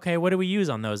 like, okay, what do we use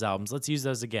on those albums? Let's use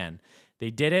those again.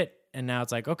 They did it. and now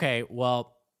it's like, okay,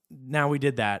 well, now we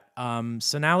did that.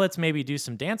 So now let's maybe do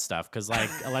some dance stuff because like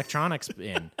electronics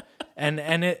in,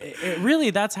 and it really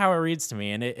that's how it reads to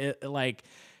me, and it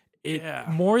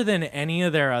more than any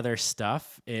of their other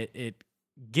stuff, it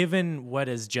given what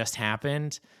has just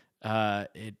happened,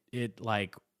 it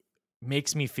like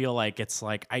makes me feel like it's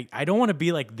like I don't want to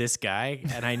be like this guy,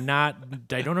 and I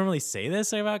don't normally say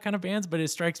this about kind of bands, but it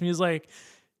strikes me as like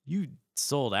you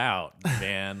sold out,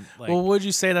 man. Like, well, would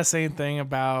you say the same thing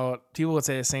about people would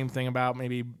say the same thing about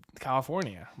maybe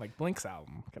California, like Blink's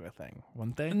album kind of thing,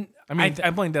 wouldn't they? I mean,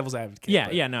 I'm playing devil's advocate.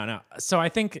 No. So I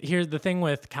think here's the thing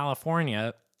with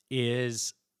California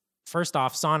is, first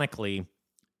off, sonically,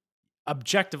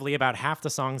 objectively, about half the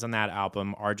songs on that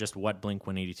album are just what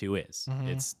Blink-182 is. Mm-hmm.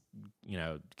 It's,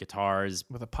 guitars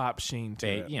with a pop sheen to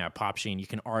it. Yeah, pop sheen. You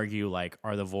can argue, like,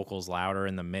 are the vocals louder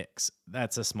in the mix?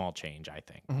 That's a small change, I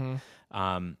think.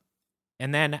 Mm-hmm.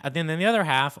 And then the other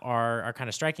half are kind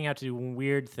of striking out to do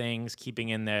weird things, keeping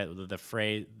in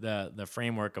the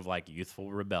framework of like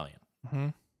youthful rebellion. Mm-hmm.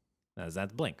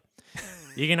 That's Blink.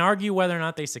 You can argue whether or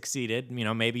not they succeeded.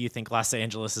 Maybe you think Los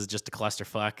Angeles is just a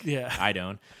clusterfuck. Yeah, I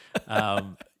don't.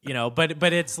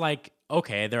 But it's like,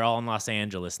 okay, they're all in Los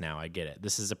Angeles now. I get it.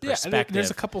 This is a perspective. Yeah,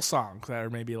 there's a couple songs that are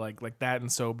maybe like that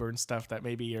and Sober and stuff that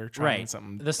maybe you're trying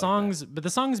something. The songs, but the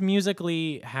songs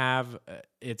musically have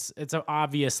it's an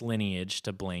obvious lineage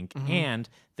to Blink, mm-hmm. and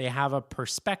they have a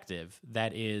perspective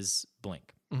that is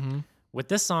Blink. Mm-hmm. What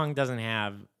this song doesn't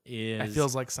have is It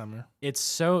Feels Like Summer. It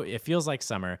feels like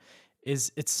summer.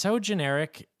 It's so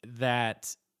generic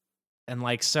that. And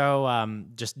like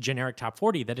just generic top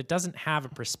 40 that it doesn't have a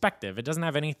perspective. It doesn't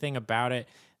have anything about it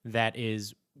that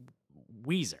is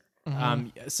Weezer.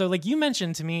 Mm-hmm. So like you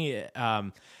mentioned to me,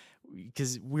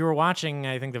 because we were watching,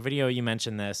 I think the video you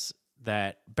mentioned this,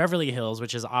 that Beverly Hills,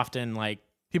 which is often like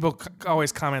people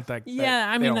always comment that.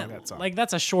 Yeah, they don't like that song. Like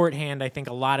that's a shorthand. I think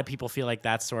a lot of people feel like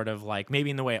that's sort of like maybe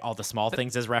in the way All the Small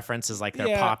Things is referenced as like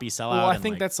their poppy sellout. Well, I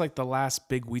think that's like the last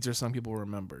big Weezer song people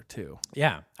remember too.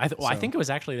 Yeah, I think it was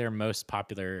actually their most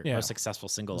popular, most successful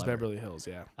single. It was ever. Beverly Hills,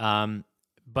 yeah.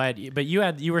 But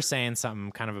you were saying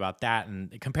something kind of about that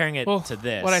and comparing it to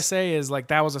this. What I say is like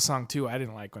that was a song too I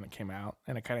didn't like when it came out,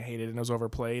 and I kind of hated it and it was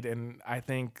overplayed. And I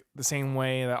think the same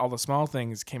way that All the Small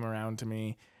Things came around to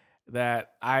me,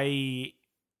 that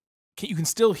you can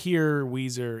still hear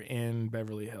Weezer in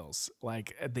Beverly Hills.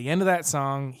 Like at the end of that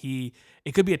song,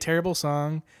 it could be a terrible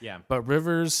song, but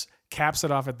Rivers caps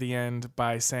it off at the end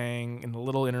by saying in the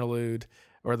little interlude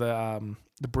or the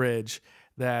bridge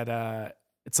that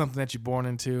it's something that you're born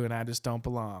into, and I just don't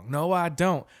belong. No, I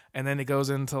don't. And then it goes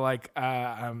into like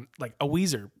a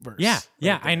Weezer verse.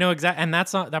 Yeah, I know exactly. And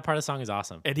that part of the song is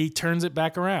awesome. And he turns it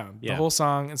back around the whole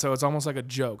song, and so it's almost like a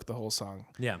joke the whole song.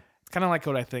 Yeah. Kind of like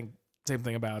what I think, same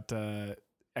thing about I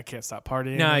Can't Stop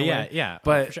Partying. No, yeah.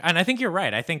 But sure. And I think you're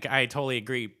right. I think I totally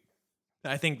agree.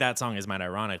 I think that song is meant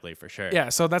ironically for sure. Yeah,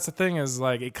 so that's the thing is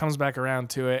like it comes back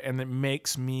around to it, and it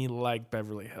makes me like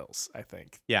Beverly Hills, I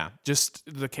think. Yeah. Just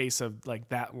the case of like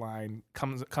that line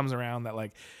comes around that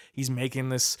like he's making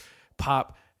this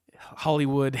pop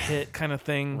Hollywood hit kind of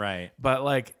thing. Right. But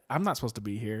like I'm not supposed to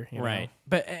be here. You know?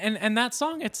 But and that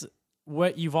song, it's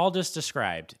what you've all just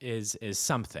described is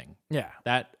something. Yeah.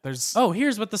 That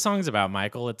here's what the song's about,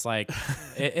 Michael. It's like,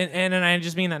 and I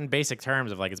just mean that in basic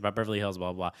terms of like, it's about Beverly Hills,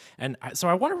 blah, blah, blah. And so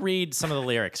I want to read some of the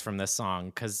lyrics from this song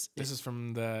because this is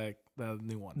from the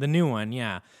new one. The new one.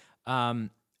 Yeah.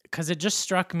 Because it just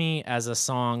struck me as a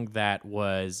song that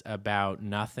was about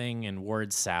nothing and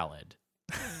word salad.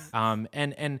 And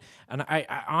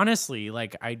I honestly,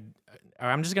 like,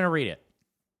 I'm just going to read it.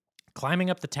 Climbing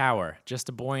up the tower, just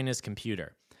a boy in his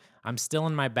computer. I'm still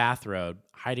in my bathrobe,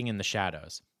 hiding in the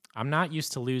shadows. I'm not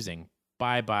used to losing.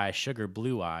 Bye-bye, sugar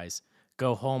blue eyes.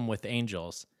 Go home with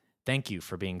angels. Thank you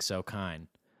for being so kind.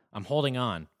 I'm holding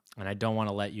on, and I don't want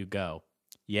to let you go.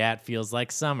 Yeah, it feels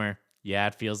like summer. Yeah,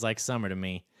 it feels like summer to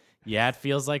me. Yeah, it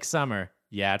feels like summer.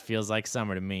 Yeah, it feels like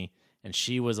summer to me. And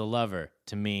she was a lover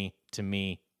to me,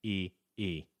 E.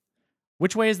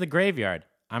 Which way is the graveyard?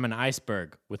 I'm an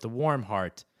iceberg with a warm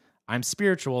heart. I'm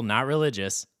spiritual, not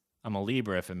religious. I'm a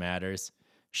Libra if it matters.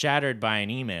 Shattered by an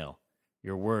email.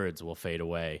 Your words will fade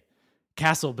away.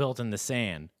 Castle built in the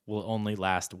sand will only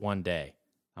last one day.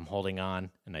 I'm holding on,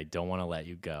 and I don't want to let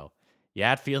you go.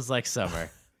 Yeah, it feels like summer.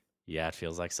 Yeah, it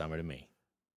feels like summer to me.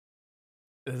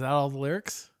 Is that all the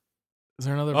lyrics? Is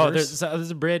there another verse?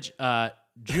 There's a bridge.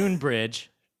 June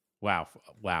Bridge. Wow.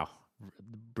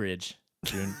 Bridge.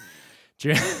 June.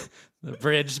 The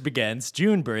bridge begins.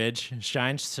 June Bridge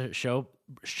shines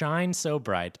so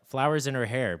bright. Flowers in her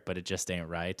hair, but it just ain't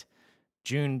right.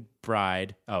 June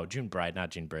Bride. Oh, June Bride, not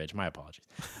June Bridge. My apologies.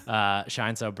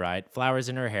 Shine so bright. Flowers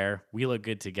in her hair. We look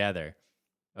good together.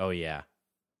 Oh, yeah.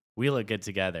 We look good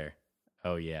together.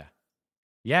 Oh, yeah.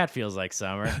 Yeah, it feels like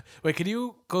summer. Wait, could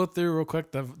you go through real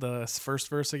quick the first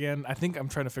verse again? I think I'm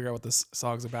trying to figure out what this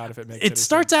song's about. If it makes It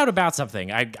starts out about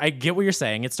something. I get what you're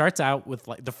saying. It starts out with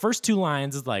like the first two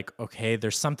lines is like, okay,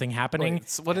 there's something happening. Wait,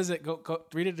 so what is it? Go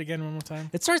read it again one more time.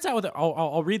 It starts out with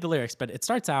I'll read the lyrics, but it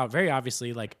starts out very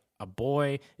obviously like a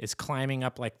boy is climbing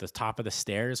up like the top of the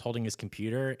stairs holding his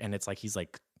computer, and it's like he's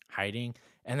like hiding,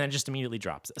 and then just immediately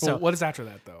drops. So Well, what is after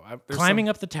that though? climbing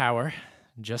up the tower,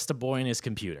 just a boy and his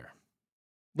computer.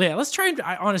 Yeah, let's try and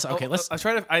honestly. Okay, let's I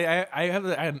try to.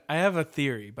 I have a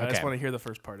theory, but I just Okay. want to hear the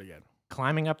first part again.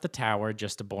 climbing up the tower,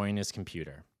 just a boy and his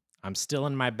computer. I'm still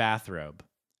in my bathrobe,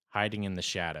 hiding in the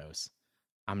shadows.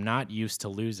 I'm not used to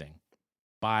losing.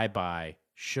 Bye bye,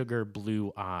 sugar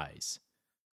blue eyes.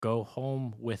 Go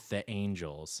home with the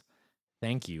angels.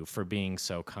 Thank you for being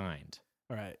so kind.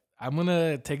 All right, I'm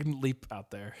gonna take a leap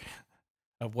out there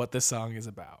of what this song is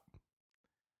about.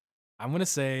 I'm gonna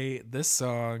say this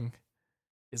song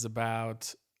is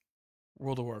about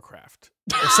World of Warcraft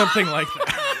or something like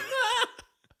that.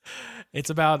 It's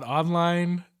about an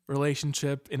online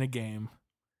relationship in a game,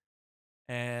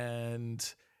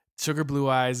 and Sugar Blue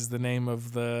Eyes is the name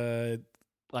of the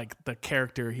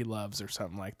character he loves or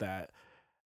something like that.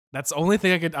 That's the only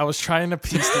thing I was trying to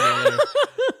piece together.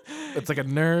 It's like a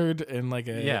nerd and like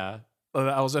a Yeah.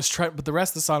 I was just trying, but the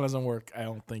rest of the song doesn't work. I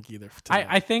don't think either. to me.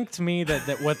 I think to me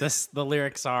that what the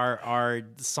lyrics are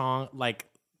song like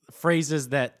phrases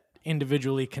that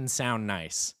individually can sound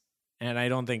nice. And I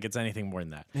don't think it's anything more than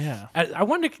that. Yeah. I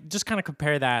wanted to just kind of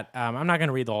compare that. I'm not going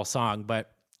to read the whole song,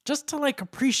 but just to like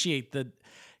appreciate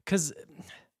because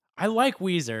I like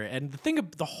Weezer, and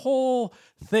the whole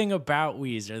thing about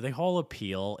Weezer, the whole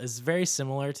appeal is very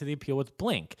similar to the appeal with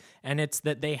Blink, and it's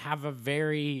that they have a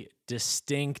very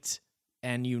distinct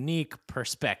and unique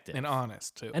perspective, And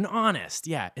honest too. and honest.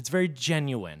 Yeah, it's very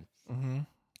genuine. Mm-hmm.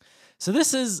 So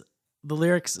this is some of the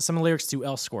lyrics to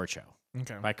El Scorcho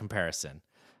Okay. by comparison.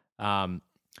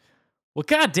 Well,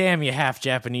 goddamn you half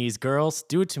Japanese girls,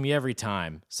 do it to me every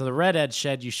time. So the redhead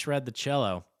shed, you shred the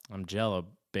cello. I'm jello,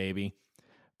 baby.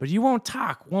 But you won't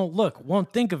talk, won't look,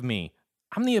 won't think of me.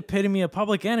 I'm the epitome of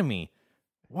public enemy.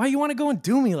 Why you want to go and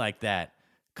do me like that?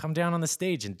 Come down on the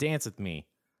stage and dance with me.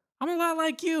 I'm a lot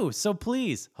like you, so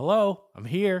please, hello, I'm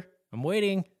here, I'm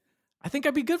waiting. I think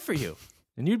I'd be good for you,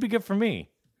 and you'd be good for me.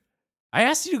 I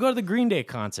asked you to go to the Green Day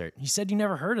concert. You said you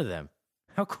never heard of them.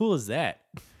 How cool is that?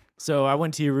 So I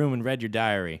went to your room and read your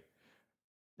diary.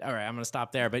 All right, I'm going to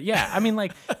stop there. But yeah, I mean,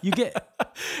 like, you get...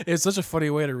 It's such a funny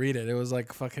way to read it. It was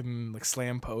like fucking like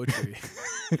slam poetry.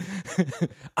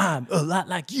 I'm a lot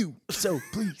like you, so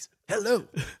please, hello,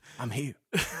 I'm here.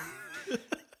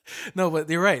 No, but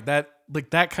you're right. That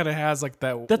kind of has like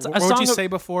that. That's a what would song you of- say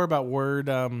before about word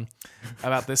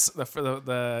about this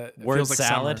the it Word feels like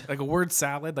salad? summer. Like a word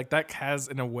salad, like that has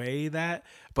in a way that,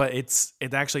 but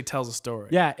it actually tells a story.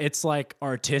 Yeah, it's like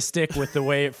artistic with the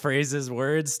way it phrases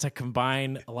words to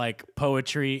combine like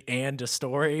poetry and a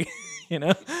story, you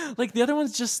know? Like the other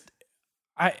one's just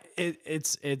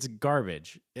it's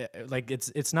garbage. Like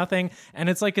it's nothing, and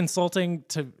it's like insulting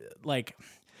to like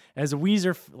as a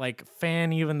Weezer like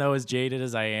fan, even though as jaded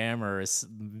as I am or as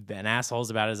an assholes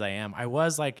about as I am, I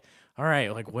was like, all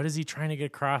right, like what is he trying to get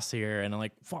across here? And I'm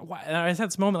like, why? And I had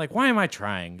this moment like, why am I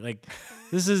trying? Like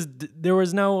there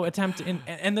was no attempt in,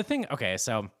 and the thing. Okay,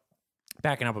 so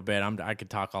backing up a bit, I could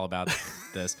talk all about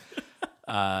this.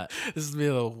 This is be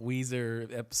a little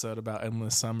Weezer episode about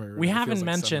endless summer. We It feels haven't like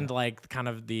mentioned summer. like kind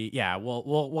of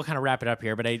we'll kind of wrap it up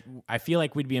here, but I feel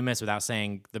like we'd be amiss without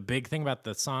saying the big thing about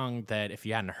the song that if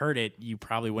you hadn't heard it, you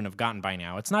probably wouldn't have gotten by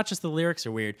now. It's not just the lyrics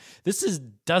are weird.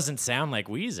 Doesn't sound like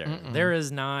Weezer. There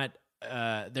is not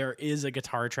there is a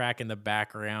guitar track in the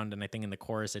background, and I think in the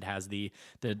chorus it has the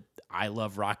I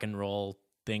love rock and roll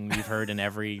thing we've heard in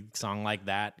every song like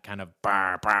that, kind of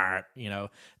bar bar, you know,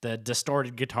 the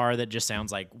distorted guitar that just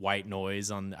sounds like white noise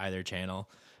on either channel.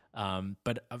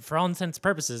 But for all intents and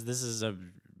purposes, this is a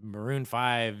Maroon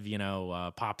 5, you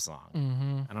know, pop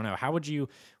song. I don't know.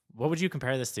 What would you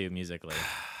compare this to musically?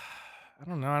 I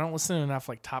don't know. I don't listen to enough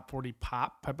like top 40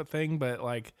 pop type of thing, but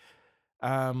like,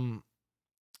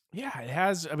 yeah, it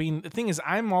has. I mean, the thing is,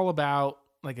 I'm all about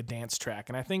like a dance track,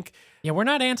 and I think Yeah, we're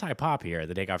not anti-pop here.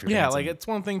 The Take Off Your yeah, Pants. like it's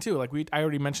one thing too. Like I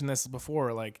already mentioned this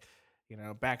before. Like, you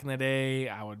know, back in the day,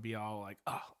 I would be all like,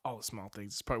 oh, all the small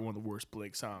things. It's probably one of the worst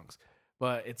Blake songs,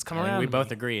 but it's come I think around. we to both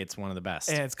me. agree it's one of the best.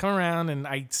 And it's come around, and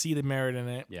I see the merit in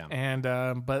it. Yeah. And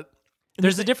but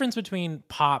There's a difference between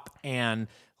pop and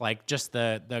like just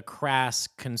the crass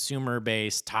consumer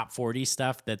based top 40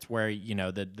 stuff. That's where, you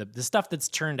know, the stuff that's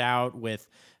churned out with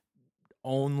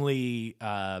only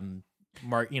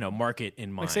market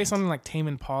in mind. Like say something like Tame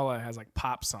Impala has like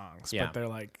pop songs, Yeah. but they're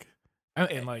like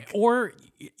and like- or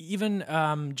even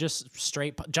just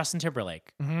straight Justin Timberlake.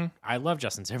 mm-hmm. I love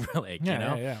Justin Timberlake. Yeah, you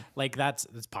know, yeah. like that's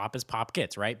pop as pop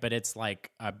gets, right? But it's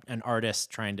like an artist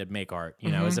trying to make art,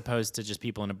 you know, as opposed to just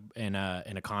people in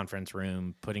a conference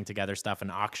room putting together stuff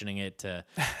and auctioning it to,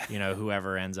 you know,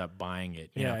 whoever ends up buying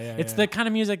it. You know? It's the kind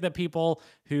of music that people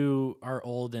who are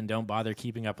old and don't bother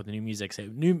keeping up with the new music say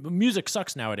new music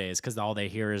sucks nowadays because all they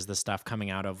hear is the stuff coming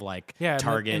out of like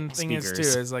Target and the thing speakers.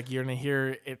 is too is like you're gonna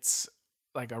hear it's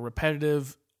like a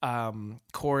repetitive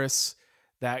chorus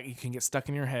that you can get stuck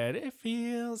in your head. It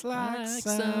feels like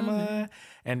summer,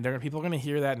 and people are gonna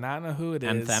hear that, not know who it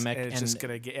is. Anthemic, and it's and- just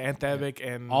gonna get anthemic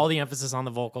and all the emphasis on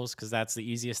the vocals because that's the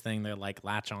easiest thing to like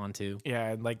latch on to.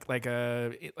 yeah, like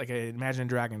a Imagine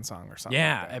Dragon song or something.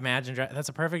 Yeah, like that. Imagine that's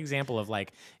a perfect example of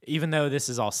like, even though this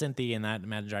is all synthy and that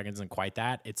Imagine Dragons isn't quite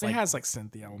that, it's It like has like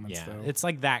synthy elements yeah, though. it's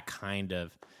like that kind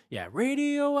of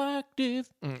radioactive.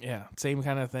 Yeah, same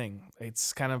kind of thing.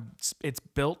 It's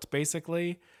built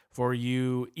basically for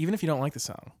you, even if you don't like the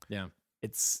song. Yeah.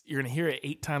 You're gonna hear it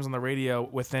 8 times on the radio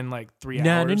within like 3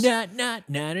 Na hours. na na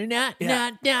na na na Yeah.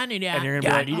 na na And you're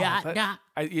gonna be like, oh, na.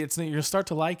 you'll start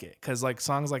to like it because like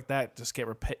songs like that just get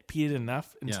repeated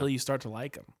enough until you start to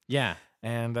like them. Yeah.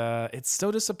 And it's so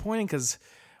disappointing because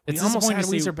we It's almost had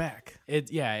disappointing to see- Weezer back.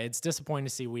 It's disappointing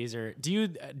to see Weezer. Do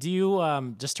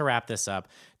you just to wrap this up,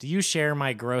 do you share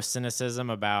my gross cynicism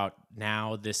about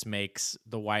now this makes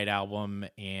the White Album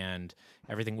and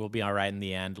Everything Will Be All Right in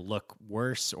the End look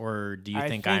worse, or do you I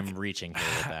think I'm reaching here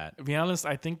with that? To be honest,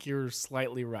 I think you're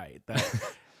slightly right.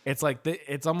 That it's like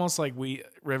it's almost like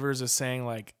Rivers is saying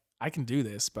like I can do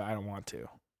this, but I don't want to.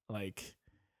 Like,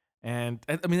 and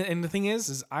I mean, and the thing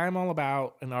is I'm all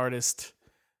about an artist,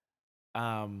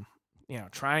 growing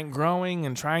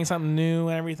and trying something new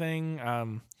and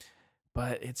everything.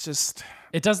 But it's just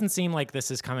It doesn't seem like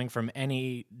this is coming from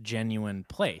any genuine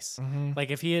place. mhm.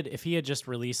 Like if he had just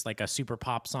released like a super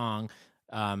pop song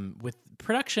with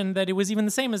production that it was even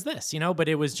the same as this, you know, but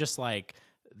it was just like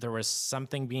there was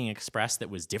something being expressed that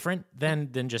was different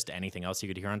than just anything else you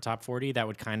could hear on Top 40 that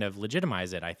would kind of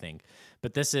legitimize it, I think.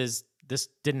 But this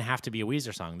didn't have to be a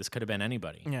Weezer song. This could have been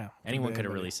anybody. Yeah, Anyone could have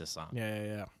anybody. released this song.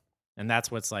 Yeah. And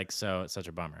that's what's like such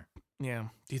a bummer. Yeah.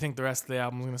 Do you think the rest of the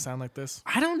album is gonna sound like this?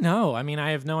 I don't know. I mean,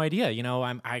 I have no idea. You know,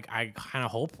 I kind of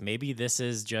hope maybe this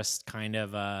is just kind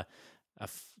of a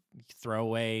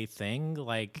throwaway thing,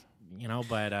 like, you know.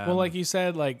 But Well, like you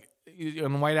said, like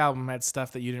on the White Album had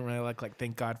stuff that you didn't really like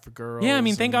 "Thank God for Girls." yeah, I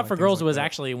mean, Thank and, God like, for things Girls like was that.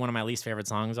 actually one of my least favorite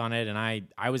songs on it, and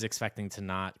I was expecting to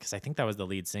not, because I think that was the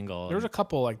lead single. There was a and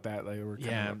couple like that that were kind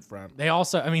Yeah. of up front. they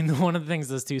also, I mean, one of the things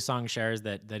those two songs shares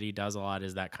that he does a lot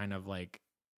is that kind of like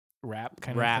Rap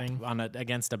kind rap of thing. on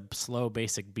against a slow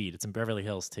basic beat. It's in Beverly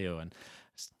Hills too, and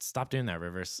stop doing that,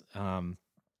 Rivers.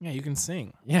 Yeah, you can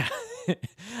sing. Yeah.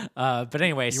 But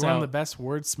anyway, You're so one of the best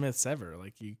wordsmiths ever.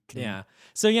 Like you can. yeah.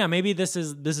 So yeah, maybe this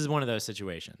is one of those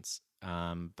situations.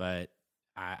 But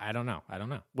I don't know.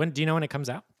 When do you know when it comes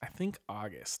out? I think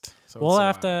August. So We'll it's a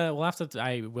have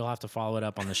while. to follow it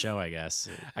up on the show, I guess.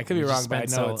 I could be We wrong, just but I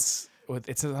spent know it's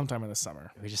sometime in the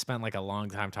summer. we just spent like a long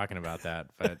time talking about that,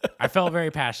 but I felt very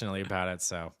passionately about it.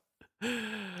 So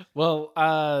Well,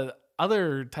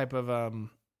 other type of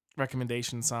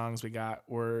recommendation songs we got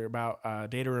were about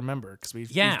Day to Remember because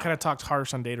we've kind of talked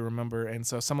harsh on Day to Remember, and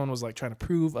so someone was like trying to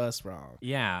prove us wrong.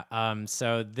 yeah.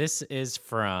 So this is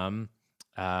from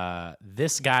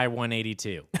this guy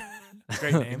 182.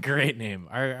 Great name. Great name.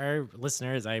 Our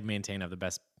listeners, I maintain, have the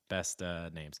best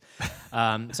names.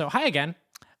 So hi again.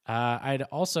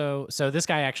 So this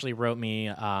guy actually wrote me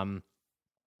a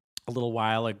little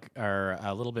while ago, or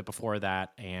a little bit before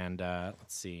that, and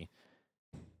let's see.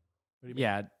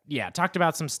 Yeah, talked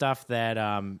about some stuff that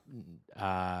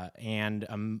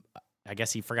I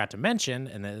guess he forgot to mention,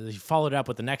 and then he followed up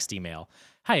with the next email.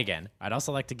 Hi again. I'd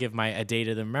also like to give my A Day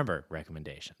to Remember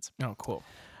recommendations. Oh, cool.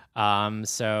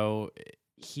 So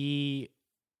he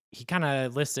kind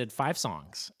of listed 5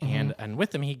 songs, and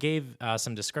with them he gave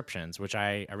some descriptions, which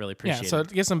I really appreciated. Yeah, so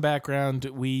to get some background,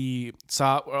 we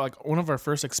saw like one of our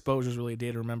first exposures really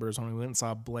Day to Remember is when we went and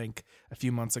saw Blink a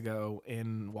few months ago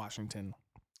in Washington.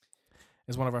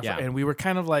 Is one of our and we were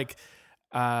kind of like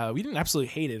we didn't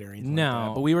absolutely hate it or anything like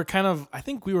that, but we were kind of, I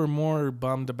think we were more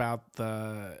bummed about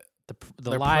the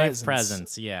live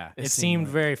presence. Yeah, it seemed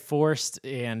like very forced,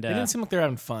 and it didn't seem like they were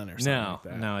having fun or something like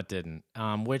that. No, it didn't.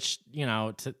 Which, you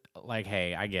know, like,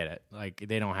 hey, I get it. Like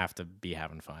they don't have to be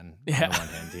having fun Yeah. on the one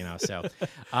hand, you know.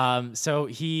 So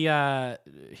he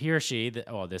or she, this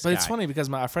But guy. it's funny because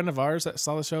a friend of ours that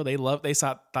saw the show,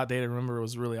 thought Day to Remember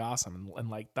was really awesome and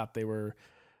like thought they were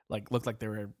like looked like they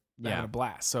were having a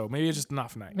blast. So maybe it's just an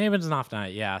off night. Maybe it's an off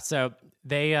night, yeah. So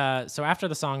they so after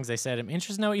the songs, they said, I'm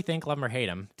interested to know what you think, love 'em or hate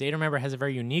 'em. Day to Remember has a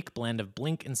very unique blend of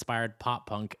Blink-inspired pop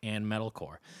punk and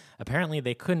metalcore. Apparently,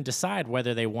 they couldn't decide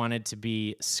whether they wanted to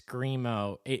be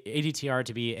Screamo, ADTR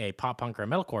to be a pop punk or a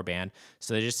metalcore band,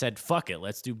 so they just said, fuck it,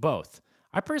 let's do both.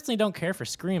 I personally don't care for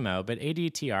Screamo, but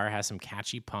ADTR has some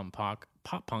catchy pop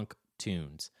punk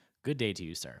tunes. Good day to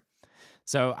you, sir.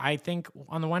 So I think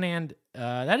on the one hand,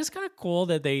 that is kind of cool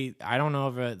that I don't know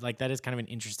if like that is kind of an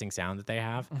interesting sound that they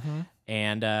have.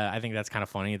 And I think that's kind of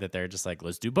funny that they're just like,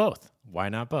 let's do both. Why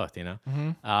not both, you know?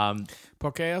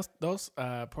 Por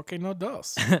qué no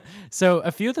dos? So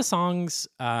a few of the songs,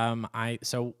 one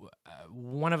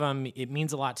of them, It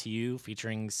Means a Lot to You,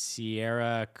 featuring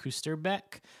Sierra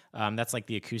Kusterbeck. That's like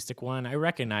the acoustic one. I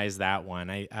recognize that one.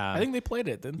 I think they played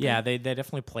it, didn't they? Yeah, they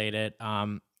definitely played it.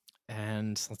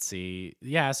 And let's see.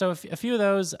 Yeah, so a few of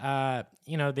those,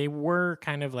 you know, they were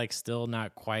kind of like still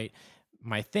not quite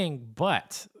my thing,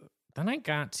 but then I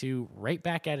got to Right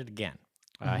Back at It Again.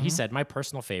 He said, my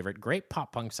personal favorite, great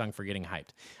pop punk song for getting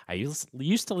hyped. I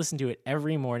used to listen to it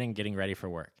every morning getting ready for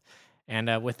work.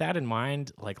 And with that in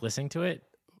mind, like listening to it,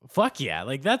 fuck yeah.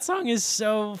 Like that song is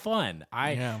so fun.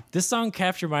 This song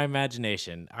captured my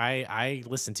imagination. I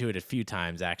listened to it a few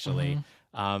times actually.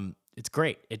 It's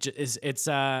great.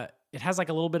 It has like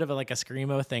a little bit of a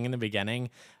screamo thing in the beginning.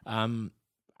 I'm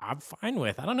fine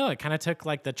with. I don't know. It kind of took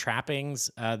like the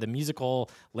trappings, the musical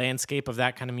landscape of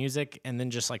that kind of music, and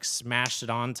then just like smashed it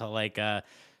onto like a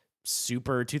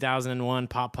super 2001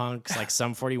 pop punks, like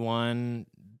Sum 41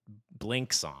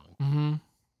 Blink song.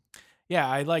 Yeah,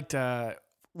 I liked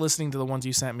listening to the ones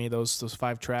you sent me. Those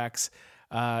 5 tracks.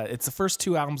 It's the first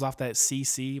 2 albums off that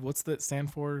CC. What's that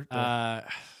stand for?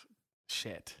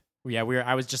 Shit. Yeah,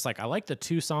 I was just like, I like the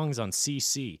 2 songs on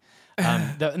CC.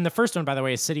 And the first one, by the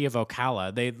way, is City of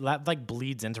Ocala. That like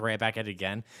bleeds into Right Back at It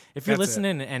Again. If you're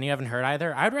listening and you haven't heard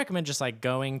either, I'd recommend just like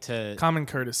going to Common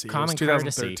Courtesy. Common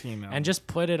 2013 Courtesy, album. and just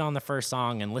put it on the first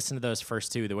song and listen to those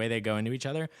first 2, the way they go into each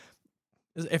other.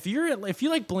 If you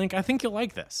like Blink, I think you'll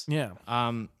like this. Yeah.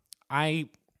 I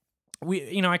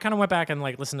kind of went back and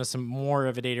like listened to some more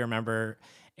of A Day to Remember,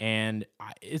 and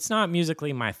it's not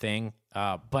musically my thing,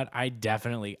 but I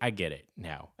get it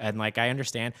now, and like I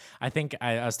understand. I think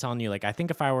I was telling you, like I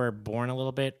think if I were born a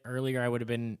little bit earlier, I would have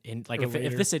been in like if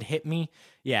this had hit me,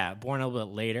 born a little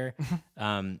bit later,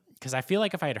 because I feel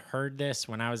like if I had heard this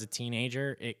when I was a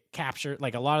teenager, it captured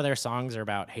like a lot of their songs are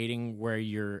about hating where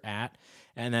you're at.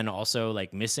 And then also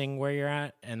like missing where you're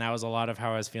at. And that was a lot of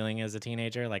how I was feeling as a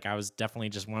teenager. Like I was definitely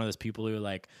just one of those people who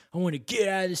like, I want to get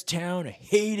out of this town. I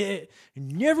hate it. I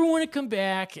never want to come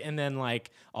back. And then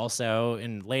like also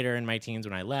later in my teens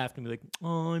when I left and be like,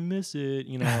 oh, I miss it,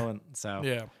 you know? And so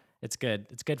Yeah. it's good.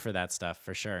 It's good for that stuff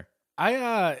for sure. I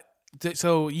don't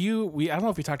know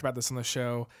if we talked about this on the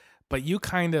show, but you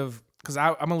kind of, because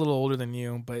I'm a little older than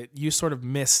you, but you sort of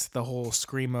missed the whole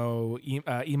screamo,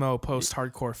 emo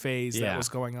post-hardcore phase that was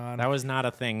going on. That was not a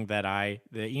thing that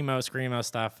the emo screamo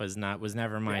stuff was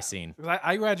never my scene.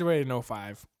 I graduated in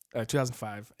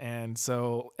 2005, and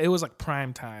so it was like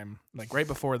prime time, like right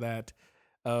before that,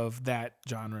 of that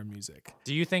genre of music.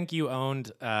 Do you think you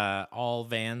owned all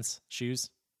Vans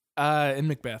shoes? In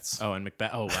Macbeth's. Oh, in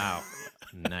Macbeth. Oh, wow.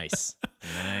 Nice.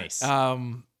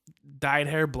 Dyed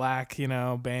hair black,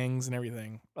 bangs and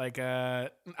everything. Like, I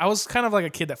was kind of like a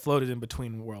kid that floated in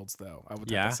between worlds, though. I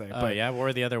would have to say. But What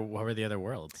were the other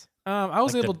worlds? I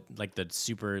was like able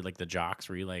the jocks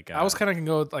where you like. I was kind of can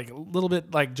go like a little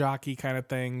bit like jockey kind of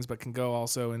things, but can go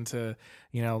also into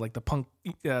like the punk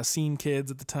scene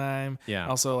kids at the time. Yeah.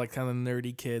 Also like kind of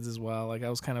nerdy kids as well. Like I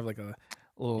was kind of like a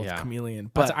little chameleon.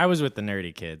 But I was with the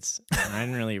nerdy kids. And I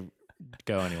didn't really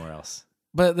go anywhere else.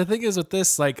 But the thing is with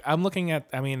this, like I'm looking at,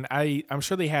 I'm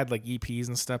sure they had like EPs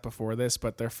and stuff before this,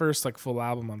 but their first like full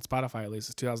album on Spotify at least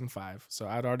is 2005. So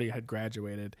I'd already had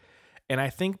graduated, and I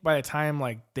think by the time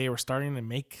like they were starting to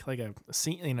make like a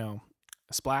scene, a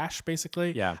splash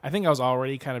basically. Yeah. I think I was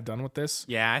already kind of done with this.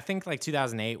 Yeah, I think like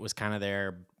 2008 was kind of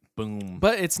their boom.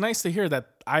 But it's nice to hear that.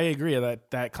 I agree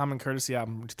that Common Courtesy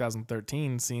album from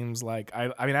 2013 seems like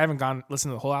I haven't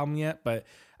listened to the whole album yet, but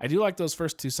I do like those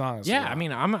first 2 songs. Yeah, I'm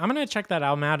gonna check that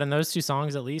album out, and those 2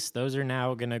 songs at least, those are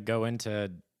now gonna go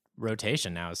into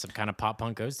rotation now. Some kind of pop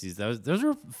punk ghosties. Those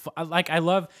were like I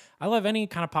love any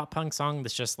kind of pop punk song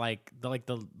that's just like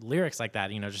the lyrics like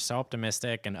that. You know, just so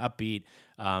optimistic and upbeat.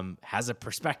 Has a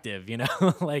perspective. You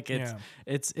know, like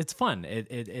it's fun.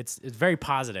 It's very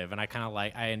positive, and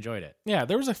I enjoyed it. Yeah,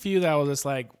 there was a few that I was just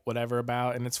like whatever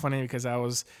about, and it's funny because I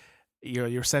was,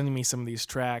 you're sending me some of these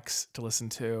tracks to listen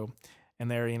to,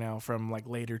 and they're from like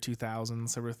later 2000s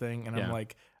sort of thing, and I'm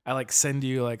like, I like send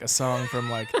you like a song from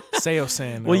like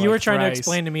Seosin. Well, you were like trying Thrice. to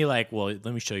explain to me like, well, let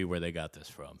me show you where they got this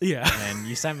from. Yeah. And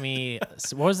you sent me,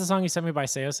 what was the song you sent me by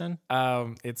Seosin?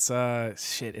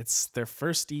 It's their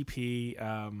first EP.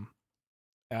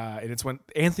 And it's when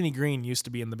Anthony Green used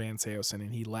to be in the band Seosin,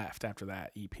 and he left after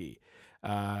that EP.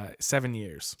 7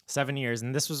 years. 7 years.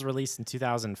 And this was released in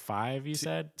 2005, you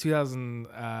said?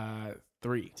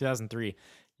 2003. 2003.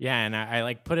 Yeah, and I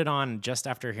like put it on just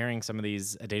after hearing some of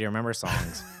these A Day to Remember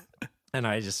songs. And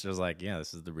I just was like, yeah,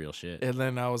 this is the real shit. And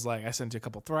then I was like, I sent you a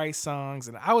couple Thrice songs,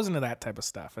 and I was into that type of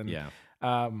stuff. And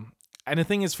and the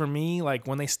thing is, for me, like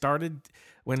when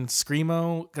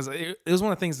Screamo, because it was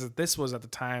one of the things that this was at the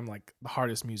time like the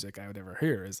hardest music I would ever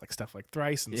hear is like stuff like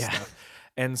Thrice and stuff.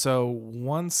 And so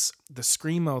once the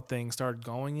Screamo thing started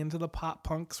going into the pop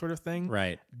punk sort of thing,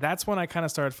 right, that's when I kind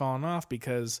of started falling off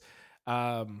because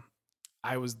there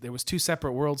was two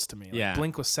separate worlds to me. Like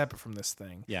Blink was separate from this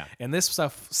thing. Yeah. And this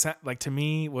stuff like to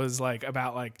me was like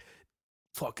about like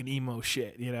fucking emo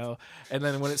shit, And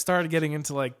then when it started getting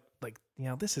into like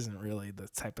this isn't really the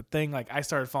type of thing. Like I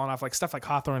started falling off like stuff like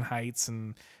Hawthorne Heights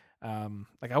and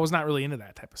like I was not really into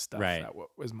that type of stuff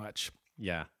as much.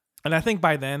 Yeah. And I think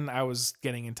by then I was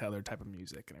getting into other type of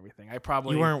music and everything. I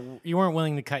probably you weren't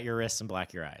willing to cut your wrists and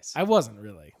black your eyes. I wasn't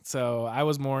really. So I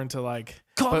was more into like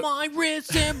cut my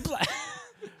wrists and black.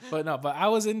 But I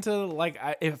was into like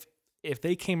if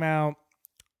they came out,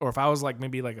 or if I was like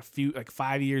maybe like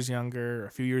 5 years younger or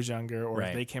a few years younger, or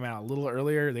if they came out a little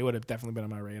earlier, they would have definitely been on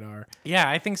my radar. Yeah,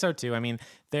 I think so too. I mean,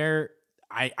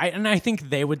 I think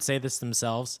they would say this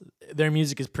themselves. Their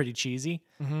music is pretty cheesy,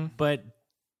 but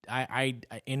I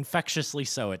infectiously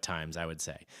so at times, I would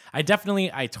say. I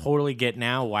totally get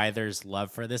now why there's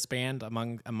love for this band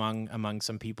among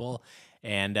some people.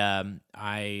 And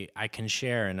I can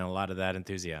share in a lot of that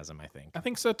enthusiasm, I think. I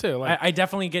think so too. Like, I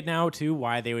definitely get now too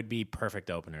why they would be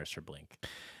perfect openers for Blink.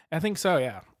 I think so,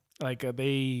 yeah. Like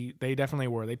they definitely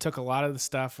were. They took a lot of the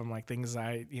stuff from like things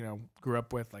I grew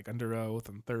up with, like Under Oath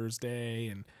and Thursday,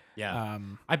 and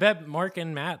I bet Mark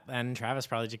and Matt and Travis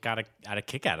probably just got a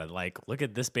kick out of it. Like, look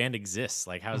at this band exists.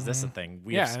 Like, how is this a thing?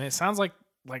 And it sounds like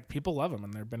people love them,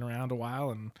 and they've been around a while,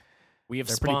 and we have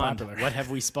they're spawned. pretty popular. What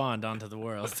have we spawned onto the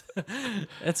world?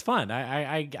 It's fun.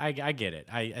 I get it.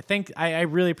 I think I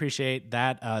really appreciate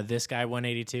that. This guy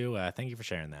 182. Thank you for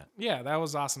sharing that. Yeah, that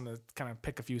was awesome to kind of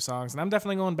pick a few songs, and I'm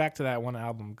definitely going back to that one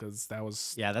album because that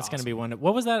was that's awesome. gonna be one.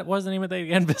 What was that? What was the name of that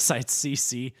again? Besides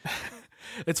CC.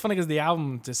 It's funny because the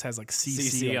album just has like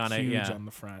CC like, on it, huge on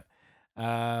the front.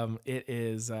 It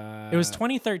is. It was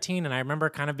 2013, and I remember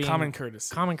kind of being Common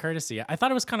Courtesy. I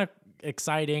thought it was kind of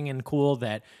exciting and cool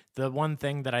that the one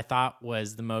thing that I thought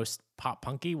was the most pop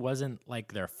punky wasn't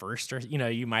like their first, or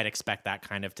you might expect that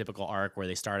kind of typical arc where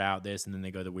they start out this and then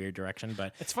they go the weird direction.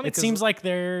 But it's funny. It seems like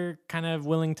they're kind of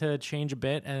willing to change a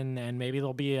bit, and maybe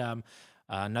there'll be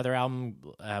another album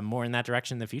more in that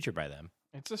direction in the future by them.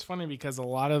 It's just funny because a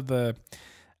lot of the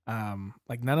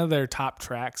like none of their top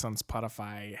tracks on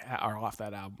Spotify are off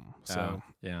that album. So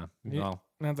well,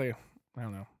 I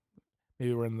don't know.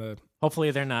 Maybe we're in the.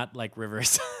 Hopefully they're not like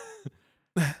Rivers.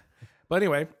 But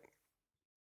anyway,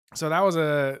 so that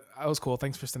was cool.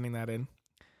 Thanks for sending that in.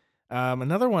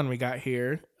 Another one we got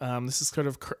here. This is sort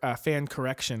of fan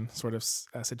correction sort of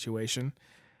situation.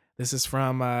 This is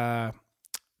from.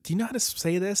 Do you know how to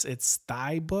say this? It's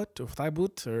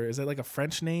Thighbutt, or is it like a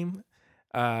French name?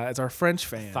 It's our French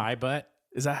fan. Thighbutt.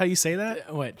 Is that how you say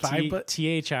that? What? Thighbutt?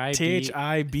 THIBAUT.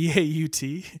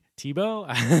 Tebow?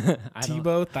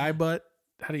 Tebow, Thighbutt.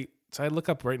 How do you? So I look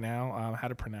up right now how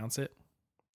to pronounce it.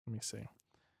 Let me see.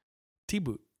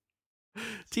 T-boot.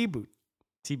 T-boot.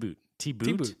 T-boot.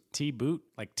 T-boot. T-boot.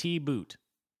 Like T-boot.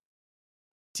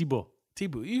 Thibaut.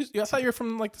 T-boot. I thought you were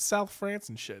from like the South France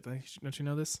and shit. Don't you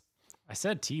know this? I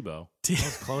said Tebow. That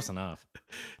was close enough.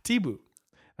 T-boot.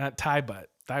 Not Thigh-butt.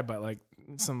 Thigh-butt. Like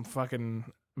some fucking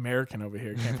American over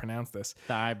here can't pronounce this.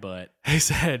 Thigh-butt. He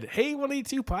said, "Hey,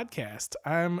 182 podcast.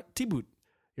 I'm T-boot,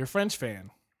 your French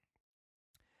fan."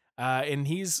 And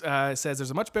he's says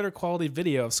there's a much better quality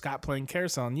video of Scott playing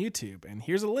Carousel on YouTube, and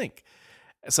here's a link.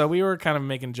 So we were kind of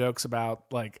making jokes about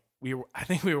like I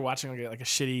think we were watching like a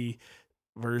shitty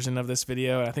version of this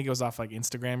video. I think it was off like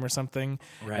Instagram or something.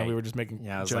 Right. And we were just making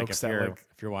jokes like if that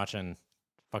you're watching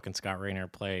fucking Scott Rayner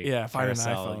play find an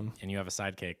Carousel, iPhone. and you have a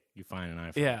sidekick, you find an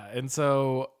iPhone. Yeah, and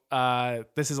so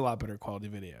this is a lot better quality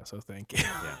video, so thank you.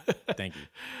 Yeah, thank you.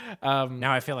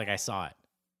 Now I feel like I saw it.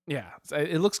 Yeah,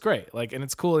 it looks great. Like, and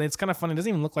it's cool, and it's kind of funny. It doesn't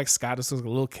even look like Scott. It looks like a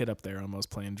little kid up there almost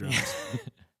playing drums.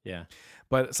 Yeah.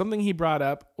 But something he brought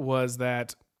up was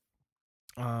that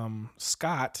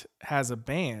Scott has a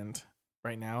band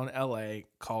right now in LA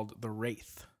called The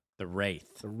Wraith. The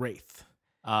Wraith. The Wraith.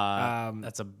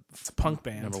 That's It's a punk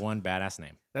band. number one badass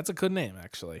name. That's a good name,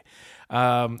 actually.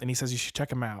 And he says you should check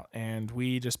them out. And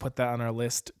we just put that on our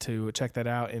list to check that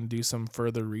out and do some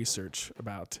further research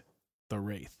about The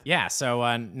Wraith. Yeah.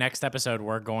 So next episode,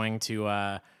 we're gonna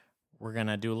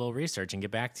do a little research and get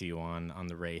back to you on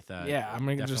the Wraith. Yeah, I'm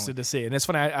interested definitely. to see. And it's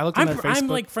funny. I looked on their Facebook. I'm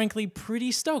like frankly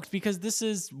pretty stoked because this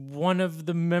is one of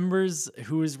the members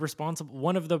who is responsible.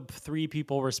 One of the 3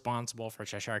 people responsible for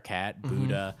Cheshire Cat,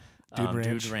 Buddha,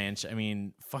 Dude Ranch. I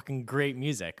mean, fucking great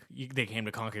music. They came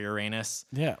to conquer Uranus.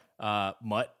 Yeah.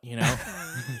 Mutt, you know.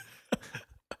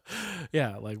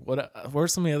 Yeah, like what were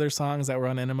some of the other songs that were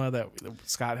on Enema that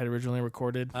Scott had originally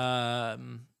recorded?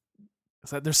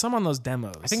 So there's some on those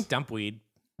demos. I think Dumpweed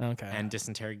Okay. and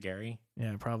Dysentery Gary.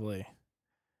 Yeah, probably.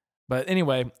 But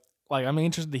anyway, like I'm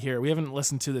interested to hear it. We haven't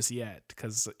listened to this yet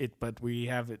but we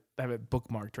have it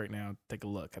bookmarked right now. Take a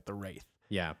look at The Wraith.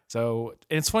 Yeah. So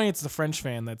and it's funny. It's the French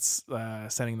fan that's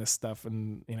sending this stuff,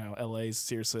 and LA's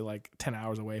seriously like 10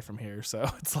 hours away from here. So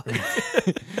it's like,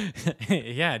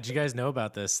 yeah. Did you guys know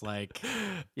about this? Like,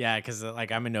 yeah, because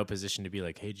like I'm in no position to be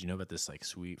like, hey, did you know about this like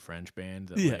sweet French band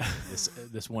that like,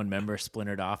 this one member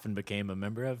splintered off and became a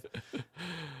member of?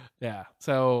 Yeah.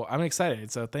 So I'm excited.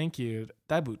 So thank you,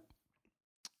 Daibut.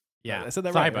 Yeah, I said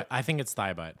that thigh right. butt. I think it's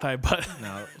thigh butt. Thigh butt.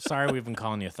 No, sorry, we've been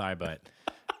calling you thigh butt.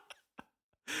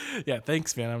 Yeah,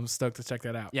 thanks, man. I'm stoked to check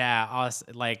that out. Yeah,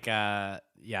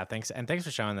 yeah, thanks, and thanks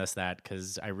for showing us that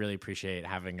because I really appreciate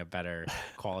having a better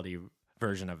quality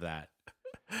version of that.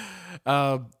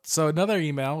 So another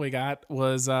email we got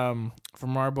was from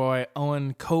our boy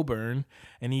Owen Coburn,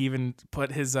 and he even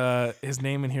put his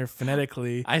name in here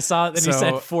phonetically. I saw that he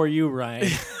said for you,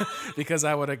 Ryan, because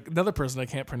another person I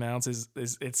can't pronounce is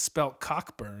it's spelled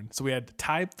Cockburn. So we had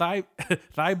thigh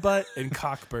butt and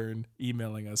Cockburn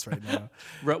emailing us right now.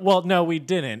 Well, no, we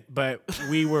didn't, but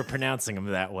we were pronouncing them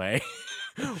that way.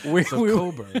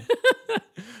 Coburn.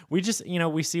 We just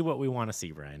we see what we want to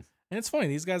see, Brian. And it's funny,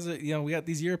 these guys are, we got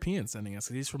these Europeans sending us.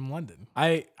 He's from London.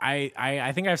 I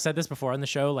think I've said this before on the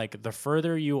show. Like, the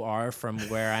further you are from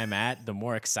where I'm at, the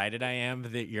more excited I am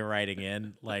that you're writing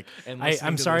in. Like,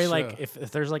 I'm sorry, like,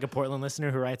 if there's like a Portland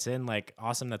listener who writes in, like,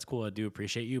 awesome, that's cool. I do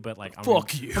appreciate you, but like, I'm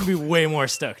gonna be way more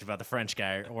stoked about the French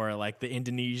guy or like the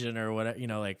Indonesian or whatever.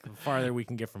 Like, the farther we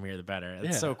can get from here, the better.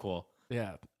 It's so cool.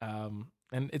 Yeah.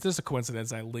 And it's just a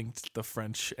coincidence I linked the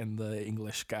French and the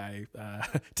English guy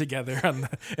together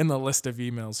in the list of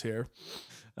emails here.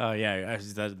 Oh, yeah.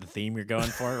 Is that the theme you're going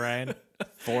for, Ryan?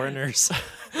 Foreigners.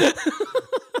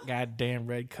 Goddamn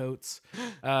redcoats.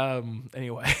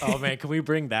 Anyway. Oh, man. Can we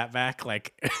bring that back?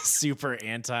 Like, super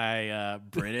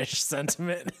anti-British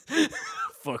sentiment?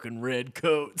 Fucking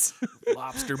redcoats.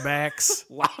 Lobster backs.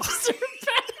 Lobster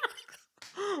backs.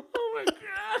 Oh, my God.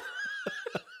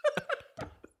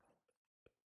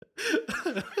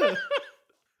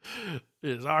 It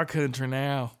is our country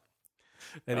now.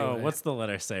 Anyway. Oh, what's the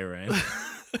letter say, Ryan?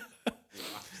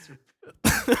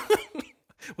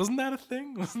 Wasn't that a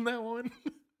thing? Wasn't that one?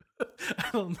 I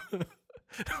don't know.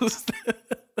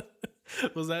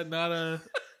 Was that not a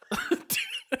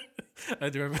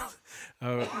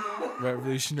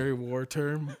Revolutionary War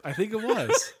term? I think it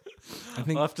was.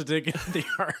 We'll have to dig into the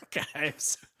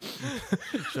archives.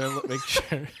 Make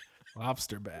sure.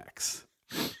 Lobster backs.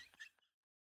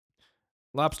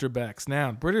 Lobster backs.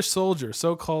 Noun. British soldier,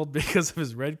 so called because of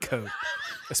his red coat,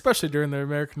 especially during the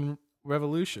American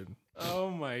Revolution. Oh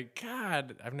my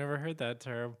God. I've never heard that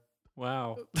term.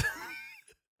 Wow.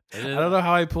 I don't know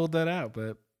how I pulled that out,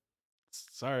 but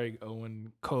sorry,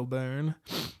 Owen Coburn.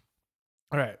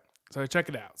 All right. So check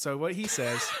it out. So what he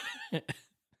says, I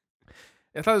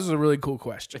thought this was a really cool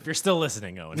question. If you're still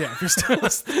listening, Owen. Yeah, if you're still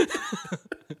listening.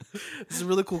 This is a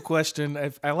really cool question.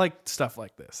 I like stuff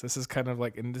like this. This is kind of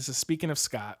like, and this is speaking of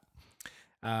Scott.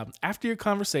 After your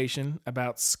conversation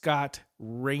about Scott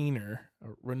Rayner,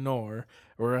 or Raynor,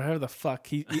 or however the fuck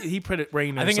he put it,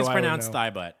 Rayner. I think so it's I would pronounced know. thigh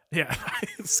butt. Yeah,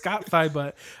 Scott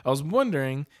Thighbutt. I was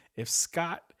wondering if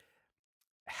Scott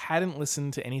hadn't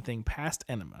listened to anything past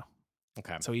Enema.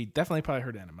 Okay. So he definitely probably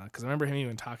heard Enema, because I remember him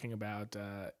even talking about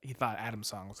he thought Adam's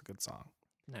song was a good song.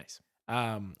 Nice.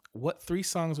 What 3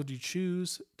 songs would you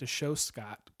choose to show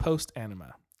Scott post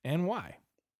Enema, and why?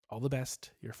 All the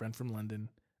best, your friend from London,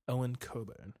 Owen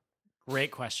Coburn.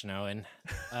 Great question, Owen.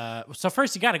 So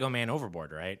first, you got to go Man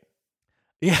Overboard, right?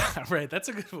 Yeah, right. That's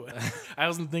a good one. I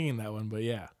wasn't thinking that one, but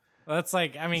yeah. Well, that's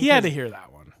like, I mean, He had to 'cause- hear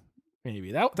that one.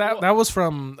 Maybe that was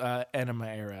from Enema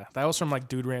era. That was from like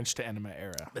Dude Ranch to Enema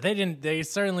era. but they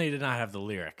certainly did not have the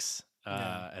lyrics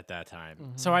at that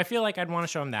time. So I feel like I'd want to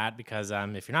show him that because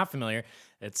if you're not familiar,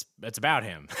 it's about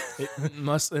him.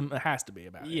 It has to be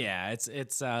about it. Yeah, it's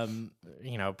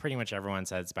pretty much everyone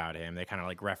says it's about him. They kind of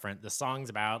like reference the song's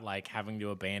about like having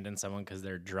to abandon someone because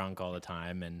they're drunk all the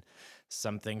time, and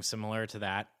something similar to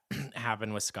that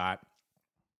happened with Scott.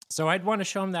 So I'd want to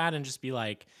show him that and just be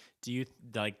like, do you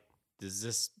think this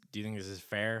is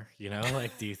fair?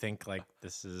 Like, do you think like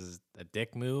this is a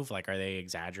dick move? Like, are they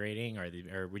exaggerating? Or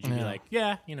would you be like,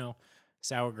 yeah,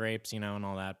 sour grapes, and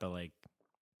all that, but like,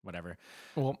 whatever.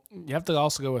 Well, you have to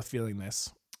also go with feeling this.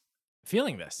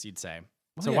 Feeling this, you'd say.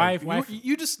 Well, So yeah, why?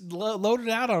 you just loaded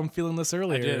out on feeling this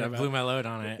earlier? I did. I about- blew my load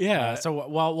on it. Yeah. So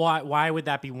why would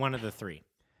that be one of the three?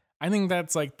 I think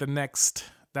that's like the next.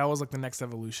 That was like the next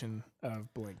evolution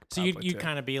of Blink. So you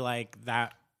kind of be like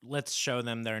that. Let's show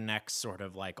them their next sort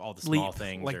of like all the small Leap,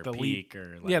 things, like or the peak, leap.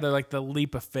 or like, Yeah, they're like the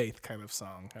leap of faith kind of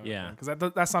song. Yeah. Because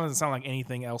that song doesn't sound like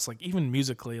anything else. Like even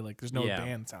musically, like there's no Yeah.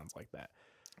 band sounds like that.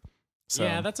 So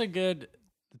yeah. That's a good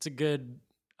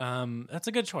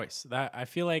choice. That I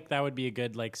feel like that would be a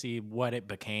good like see what it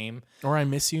became. or I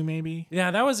Miss You maybe.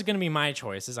 Yeah, that was going to be my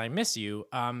choice. Is I Miss You,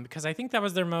 because I think that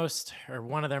was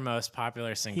one of their most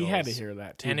popular singles. He had to hear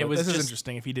that too. And but it was this is just-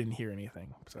 interesting if he didn't hear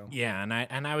anything. So Yeah,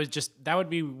 and I was just that would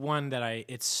be one that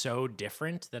it's so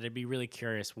different that I'd be really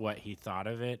curious what he thought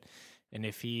of it, and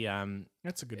if he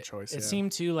that's a good choice. It yeah.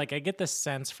 seemed to like I get the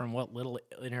sense from what little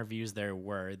interviews there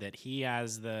were that he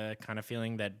has the kind of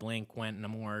feeling that Blink went in a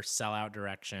more sellout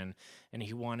direction, and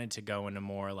he wanted to go into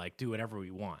more like do whatever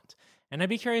we want. And I'd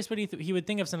be curious what he would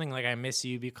think of something like "I Miss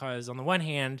You," because on the one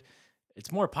hand,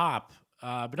 it's more pop,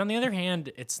 but on the other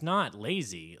hand, it's not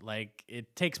lazy. Like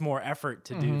it takes more effort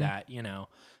to do that,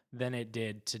 than it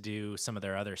did to do some of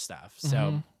their other stuff.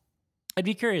 So I'd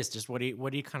be curious just what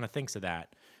he kind of thinks of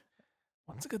that.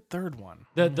 What's a good third one?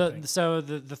 The Let me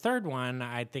think. the third one,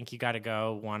 I think you got to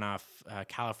go one off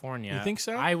California. You think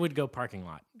so? I would go Parking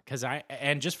Lot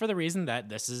and just for the reason that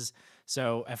this is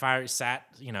so. If I sat,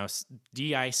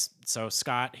 de-ice. So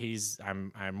Scott,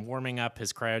 I'm warming up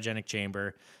his cryogenic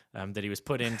chamber that he was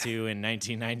put into in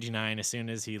 1999 as soon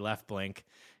as he left Blink.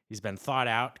 He's been thawed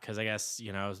out because I guess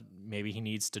maybe he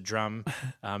needs to drum.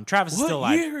 Travis is What still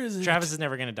alive. year is it? Travis is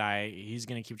never gonna die. He's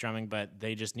gonna keep drumming, but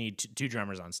they just need two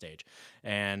drummers on stage,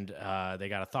 and they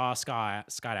gotta thaw Scott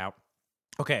out.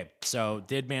 Okay, so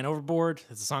did Man Overboard?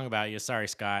 It's a song about you. Sorry,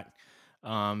 Scott.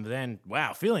 Then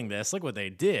wow, feeling this. Look what they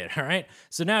did. All right,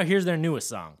 so now here's their newest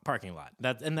song, Parking Lot.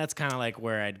 That's kind of like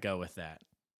where I'd go with that.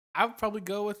 I would probably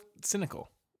go with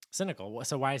Cynical. Cynical.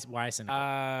 So why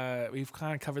cynical? We've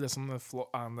kind of covered this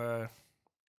on the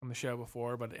show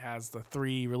before, but it has the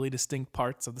three really distinct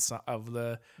parts of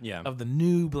the Yeah. of the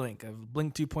new Blink, of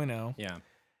Blink 2.0. Yeah.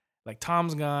 Like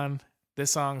Tom's gone.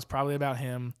 This song's probably about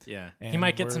him. Yeah. He And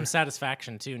might get some we're-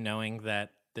 satisfaction too, knowing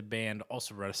that the band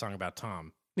also wrote a song about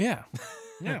Tom. Yeah.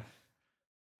 Yeah.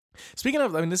 Speaking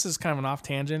of, I mean, this is kind of an off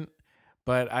tangent,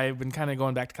 but I've been kind of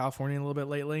going back to California a little bit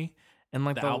lately. And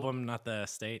like The album, not the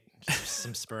state. Just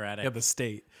some sporadic. Yeah, the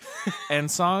state. And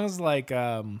songs like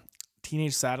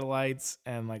Teenage Satellites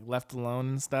and like Left Alone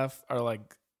and stuff are like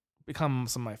become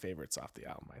some of my favorites off the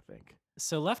album, I think.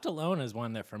 So Left Alone is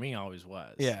one that for me always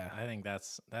was. Yeah. I think that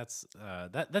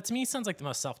to me sounds like the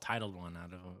most self-titled one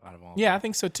out of all. Yeah, I of them.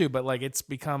 think so too, but like it's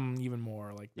become even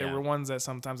more like there Yeah. were ones that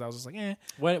sometimes I was just like, eh.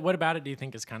 What about it do you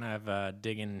think is kind of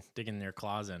digging their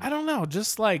claws in? I don't know,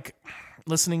 just like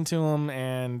listening to them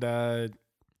and I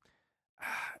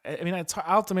mean, I'll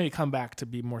have to maybe come back to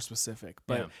be more specific,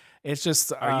 but Yeah. it's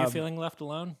just Are you feeling left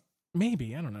alone?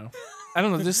 maybe, I don't know. I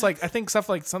don't know. Just like I think stuff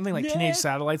like something like Teenage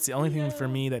Satellites. The only thing for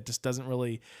me that just doesn't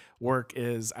really work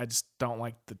is I just don't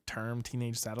like the term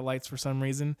Teenage Satellites for some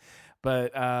reason.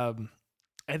 But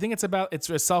I think it's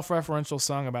a self-referential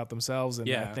song about themselves, and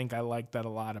Yeah. I think I like that a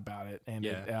lot about it. And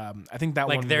Yeah. I think that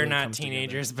Like one they're really not comes together.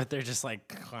 teenagers, but they're just like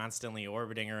constantly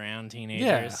orbiting around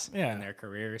teenagers yeah. in their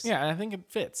careers. Yeah, and I think it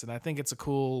fits, and I think it's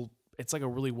it's like a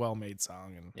really well-made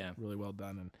song and Yeah. really well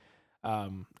done,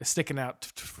 and it's sticking out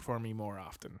for me more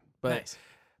often. But Nice.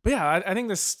 But yeah, I think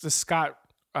the Scott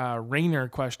Rayner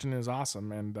question is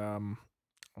awesome, and I'm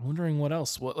wondering what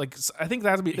else. I think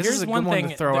that'd be. This Here's is a one good thing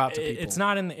one to throw out to people. It's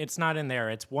not in there.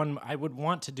 It's one. I would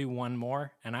want to do one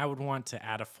more, and I would want to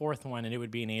add a fourth one, and it would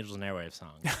be an Angels and Airwaves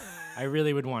song. I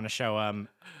really would want to show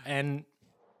and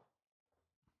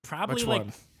probably Which like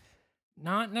one?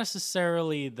 not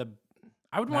necessarily the.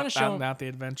 I would want to show not the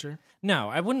adventure. No,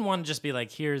 I wouldn't want to just be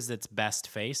like, here's its best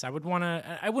face. I wouldn't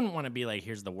want to be like,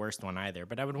 here's the worst one either.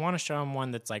 But I would want to show him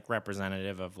one that's like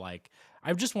representative of like,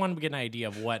 I just want to get an idea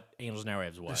of what Angels and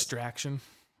Airwaves was. Distraction.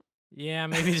 Yeah,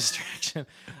 maybe distraction.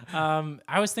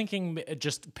 I was thinking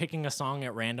just picking a song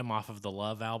at random off of the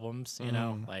Love albums, you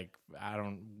know, like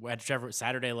whichever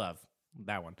Saturday Love,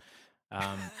 that one.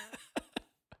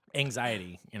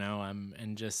 Anxiety, you know,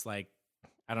 and just like,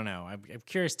 I don't know. I'm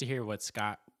curious to hear what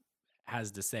Scott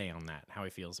has to say on that, how he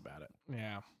feels about it.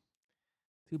 Yeah.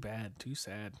 Too bad. Too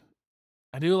sad.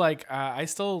 I do like, I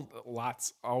still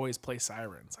always play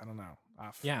Sirens. I don't know.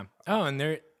 Yeah. Oh,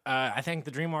 and I think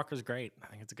The Dreamwalker is great. I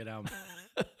think it's a good album.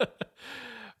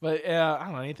 But I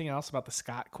don't know anything else about the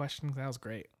Scott question. That was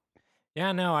great.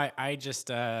 Yeah, no, I just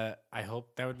I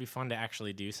hope that would be fun to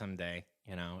actually do someday.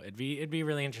 You know, it'd be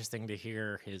really interesting to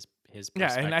hear his perspective.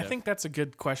 Yeah, and I think that's a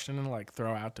good question to like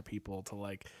throw out to people to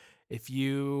like, if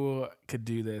you could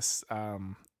do this,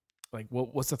 like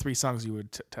what's the 3 songs you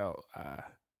would tell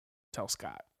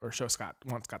Scott or show Scott,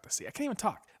 want Scott to see? I can't even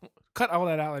talk. Cut all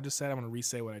that out I just said. I'm gonna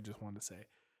re-say what I just wanted to say.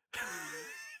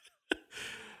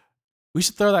 We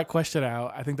should throw that question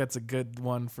out. I think that's a good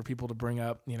one for people to bring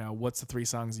up. You know, what's the 3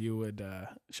 songs you would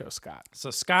show Scott?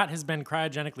 So Scott has been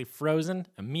cryogenically frozen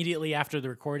immediately after the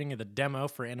recording of the demo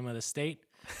for Enema of the State.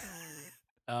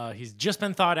 He's just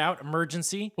been thawed out.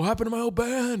 Emergency. What happened to my old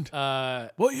band?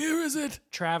 What year is it?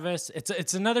 Travis.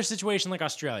 It's another situation like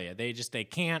Australia. They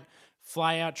can't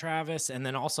fly out Travis, and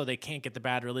then also they can't get the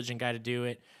Bad Religion guy to do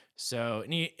it. So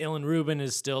Ilan Rubin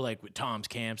is still like with Tom's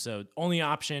camp. So only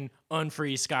option,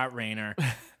 unfreeze Scott Rayner.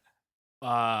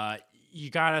 You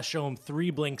gotta show him 3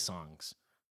 Blink songs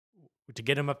to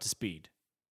get him up to speed.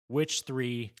 Which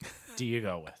 3 do you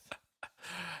go with?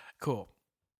 Cool.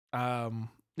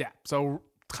 Yeah. So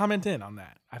comment in on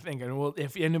that. I think, and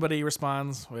if anybody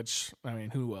responds, which I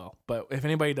mean, who will? But if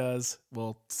anybody does,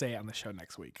 we'll say it on the show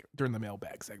next week during the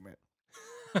mailbag segment.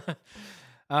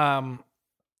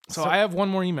 So I have one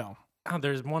more email. Oh,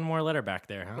 there's one more letter back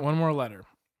there, huh? One more letter.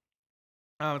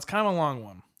 It's kind of a long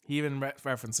one. He even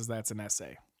references that it's an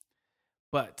essay.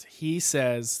 But he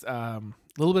says a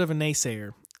little bit of a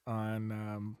naysayer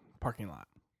on Parking Lot.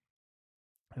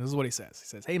 And this is what he says. He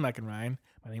says, "Hey, Mike and Ryan,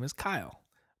 my name is Kyle.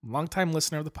 I'm a longtime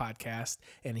listener of the podcast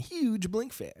and a huge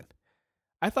Blink fan.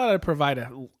 I thought I'd provide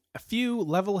a few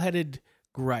level-headed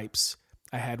gripes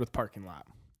I had with Parking Lot.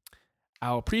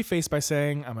 I'll preface by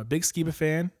saying I'm a big Skiba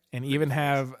fan and even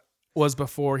was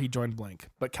before he joined Blink,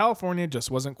 but California just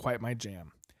wasn't quite my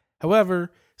jam.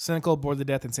 However, Cynical, Bored to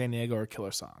Death, and San Diego are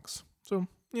killer songs. So,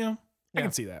 you know, I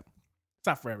can see that. It's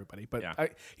not for everybody, but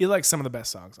he likes some of the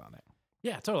best songs on it.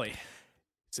 Yeah, totally.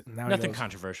 So now Nothing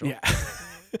controversial. Yeah.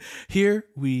 Here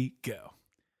we go.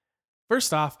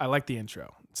 First off, I like the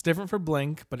intro. It's different for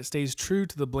Blink, but it stays true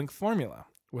to the Blink formula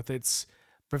with its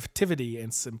brevitivity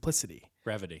and simplicity.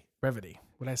 Brevity.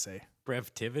 What'd I say?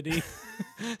 Brevitivity?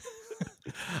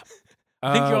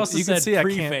 I think you also said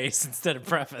preface instead of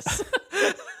preface.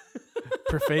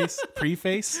 Preface?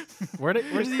 Where did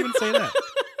he even say that?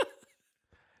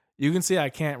 You can see I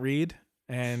can't read,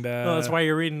 and that's why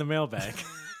you're reading the mailbag.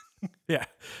 Yeah.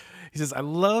 He says, I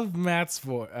love Matt's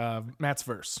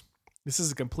verse. This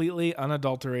is a completely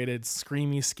unadulterated,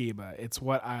 screamy Skiba. It's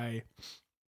what I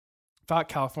thought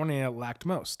California lacked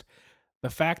most. The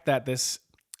fact that this...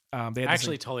 I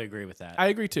actually totally agree with that. I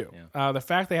agree too. Yeah. The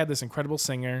fact they had this incredible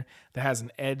singer that has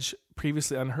an edge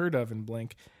previously unheard of in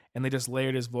Blink, and they just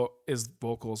layered his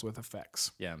vocals with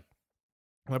effects. Yeah.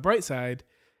 On the bright side,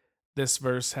 this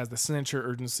verse has the signature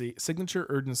urgency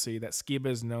that Skiba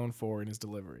is known for in his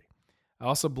delivery. I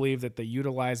also believe that they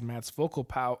utilize Matt's vocal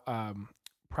prowess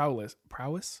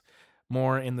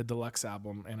more in the deluxe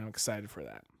album, and I'm excited for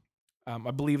that.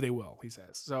 I believe they will, he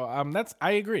says. So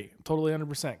I agree totally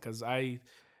 100% because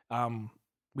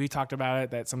we talked about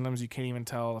it that sometimes you can't even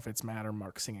tell if it's Matt or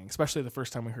Mark singing, especially the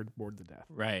first time we heard Bored to Death.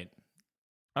 Right.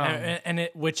 And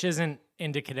which isn't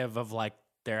indicative of like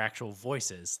their actual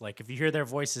voices. Like if you hear their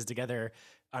voices together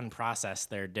unprocessed,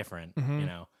 they're different, you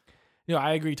know? Yeah,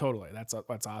 I agree totally. That's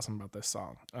what's awesome about this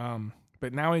song.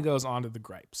 But now he goes on to the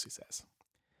gripes, he says.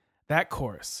 That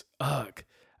chorus, ugh.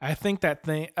 I think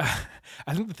the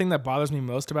thing that bothers me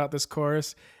most about this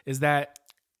chorus is that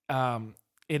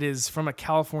it is from a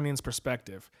Californian's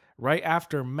perspective. Right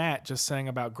after Matt just sang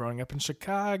about growing up in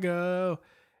Chicago,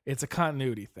 it's a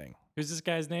continuity thing. Who's this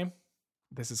guy's name?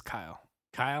 This is Kyle.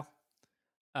 Kyle.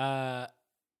 I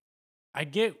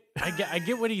get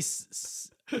what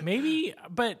he's maybe,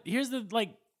 but here's the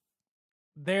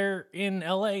they're in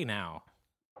LA now.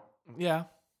 Yeah,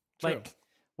 true.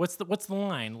 what's the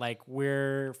line? Like,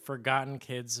 we're forgotten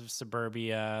kids of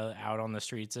suburbia out on the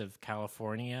streets of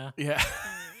California. Yeah.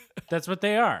 That's what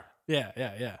they are.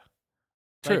 Yeah.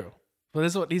 True. But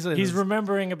this is what He's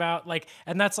remembering about, like,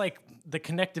 and that's like the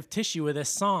connective tissue of this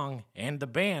song and the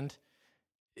band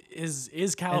is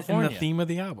California. and the theme of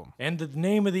the album. And the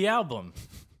name of the album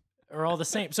are all the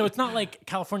same. So it's not like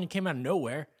California came out of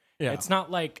nowhere. Yeah. It's not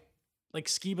like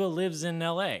Skiba lives in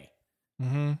LA.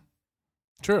 Mm-hmm.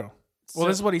 True. Well, So-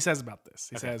 this is what he says about this.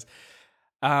 He Okay. says,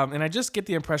 and I just get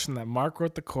the impression that Mark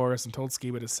wrote the chorus and told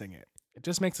Skiba to sing it. It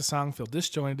just makes the song feel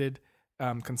disjointed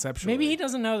conceptually. Maybe he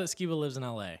doesn't know that Skiba lives in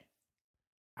LA.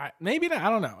 Maybe not. I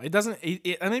don't know. It doesn't.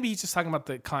 Maybe he's just talking about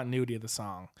the continuity of the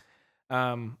song.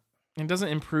 It doesn't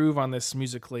improve on this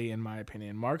musically, in my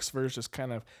opinion. Mark's verse just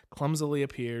kind of clumsily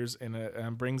appears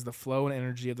and brings the flow and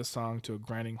energy of the song to a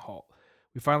grinding halt.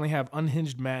 We finally have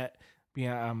unhinged Matt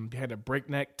behind a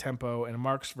breakneck tempo, and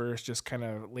Mark's verse just kind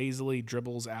of lazily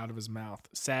dribbles out of his mouth.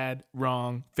 Sad,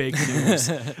 wrong, fake news.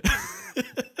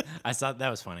 I thought that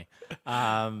was funny.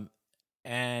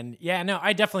 And yeah, no,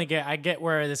 I definitely get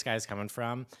where this guy's coming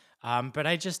from. But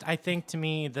I think to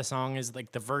me, the song is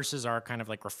like the verses are kind of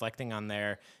like reflecting on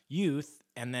their youth.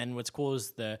 And then what's cool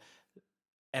is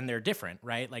and they're different,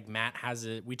 right? Like Matt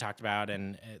we talked about,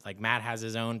 and like Matt has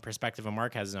his own perspective and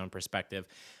Mark has his own perspective.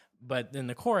 But in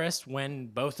the chorus, when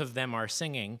both of them are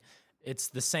singing, it's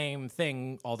the same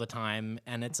thing all the time.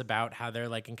 And it's about how they're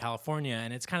like in California.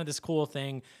 And it's kind of this cool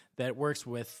thing that works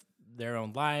with their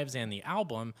own lives and the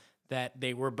album, that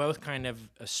they were both kind of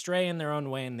astray in their own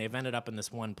way, and they've ended up in this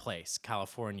one place,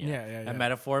 California. Yeah. A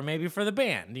metaphor maybe for the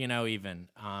band, even.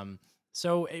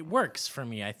 So it works for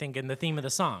me, I think, in the theme of the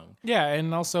song. Yeah,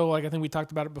 and also like I think we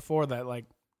talked about it before that like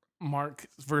Mark's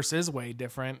verse is way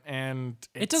different, and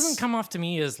It doesn't come off to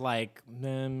me as like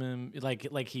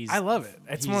he's. I love it.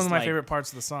 It's one he's of my like- favorite parts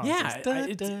of the song. Yeah,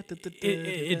 It's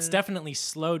it's definitely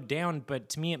slowed down, but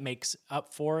to me, it makes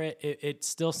up for it. It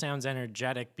still sounds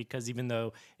energetic because even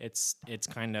though it's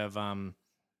kind of I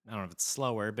don't know if it's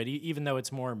slower, but even though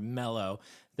it's more mellow,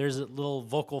 there's little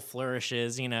vocal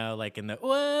flourishes, like in the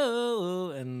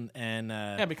whoa and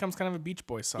yeah, it becomes kind of a Beach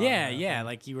Boys song. yeah,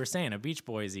 like you were saying, a Beach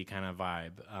Boysy kind of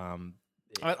vibe.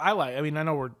 I mean, I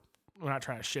know we're not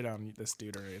trying to shit on this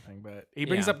dude or anything, but he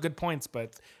brings Yeah. up good points,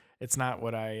 but it's not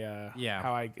what Yeah.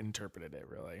 how I interpreted it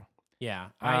really. Yeah,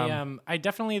 Um, I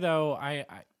definitely though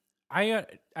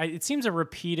it seems a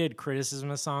repeated criticism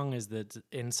of the song is that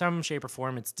in some shape or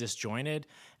form it's disjointed,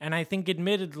 and I think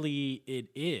admittedly it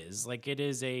is. Like it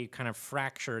is a kind of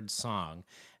fractured song,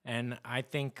 and I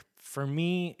think for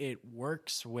me it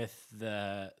works with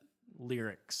the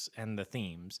lyrics and the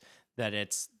themes, that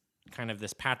it's kind of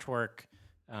this patchwork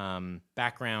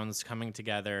backgrounds coming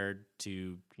together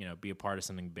to be a part of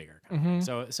something bigger kind of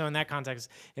thing. So in that context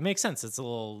it makes sense. It's a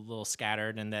little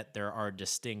scattered, and that there are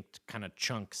distinct kind of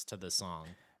chunks to the song,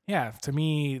 Yeah, to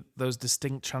me, those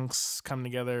distinct chunks come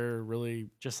together really.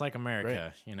 just like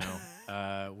America.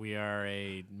 We are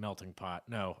a melting pot.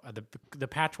 No, the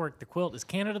patchwork, the quilt. Is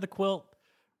Canada the quilt,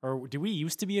 or do we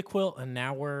used to be a quilt and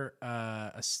now we're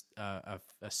a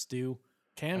stew?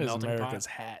 Canada's melting pot. America's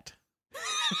hat.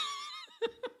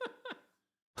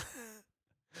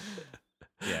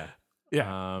 Yeah.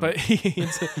 Yeah, but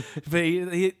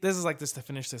this is like this to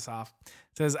finish this off.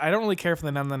 It says, I don't really care for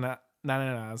the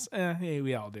na-na-nas. Hey,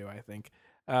 we all do, I think.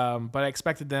 But I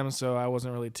expected them, so I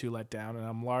wasn't really too let down, and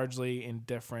I'm largely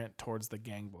indifferent towards the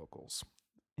gang vocals.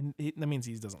 And that means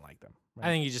he doesn't like them. Right? I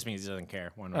think he just means he doesn't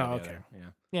care one way or the okay. other. Yeah.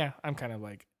 Yeah, I'm kind of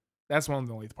like, that's one of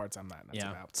the only parts I'm not nuts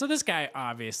about. So this guy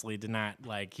obviously did not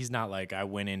he's not like I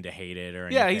went in to hate it or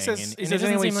anything. Yeah, he says- and he it says doesn't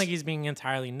anyways- seem like he's being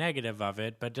entirely negative of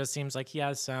it, but just seems like he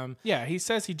has some. Yeah, he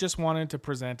says he just wanted to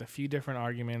present a few different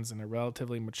arguments in a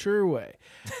relatively mature way,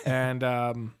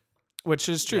 and which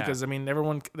is true Yeah. because I mean,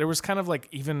 there was kind of like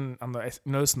even on I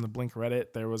noticed in the Blink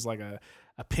Reddit there was like a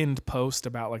pinned post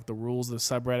about like the rules of the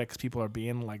subreddit because people are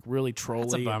being like really trolly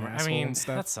That's a and bummer. I asshole mean, and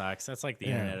stuff. that sucks. That's like the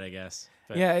Yeah. internet, I guess.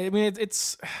 But Yeah, I mean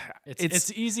it's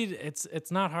it's easy.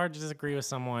 It's not hard to disagree with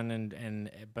someone and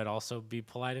but also be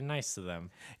polite and nice to them.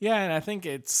 yeah, and I think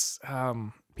it's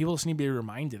people just need to be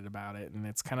reminded about it, and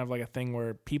it's kind of like a thing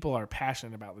where people are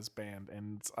passionate about this band,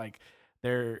 and it's like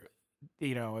they're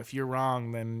if you're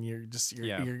wrong, then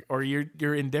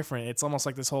you're indifferent. It's almost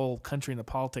like this whole country and the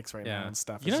politics right now and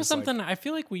stuff. You know It's just like- something I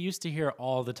feel like we used to hear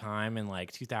all the time in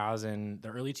like 2000, the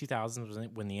early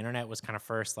 2000s when the internet was kind of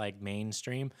first like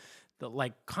mainstream.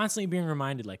 like constantly being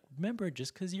reminded, like, remember,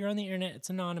 just because you're on the internet, it's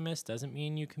anonymous, doesn't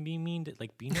mean you can be mean to,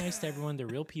 like, be nice to everyone. They're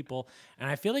real people. And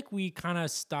I feel like we kind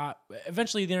of stop.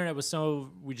 Eventually, the internet was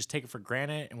so we just take it for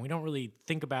granted, and we don't really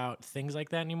think about things like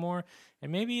that anymore.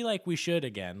 And maybe like we should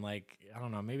again. Like, I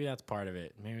don't know. Maybe that's part of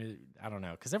it. Maybe I don't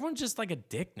know, because everyone's just like a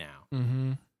dick now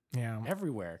Mm-hmm. Yeah.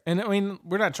 everywhere. And I mean,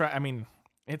 we're not trying. I mean,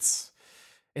 it's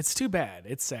too bad.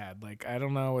 It's sad. Like, I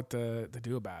don't know what to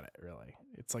do about it. Really,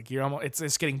 it's like you're almost.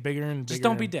 It's getting bigger and bigger. Just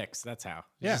don't be dicks. That's how.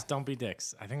 Yeah. Just don't be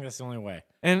dicks. I think that's the only way.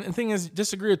 And the thing is,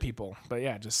 disagree with people. But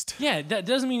yeah, just Yeah, that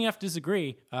doesn't mean you have to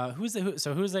disagree. Who's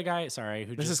the guy? Sorry,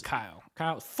 this is Kyle.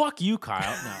 Kyle. Fuck you,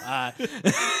 Kyle.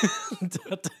 No.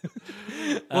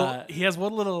 Well, he has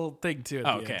one little thing too. At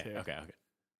the Okay. end, too. Okay.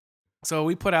 So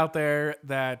we put out there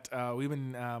that we've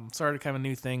been started kind of a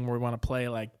new thing where we want to play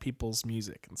like people's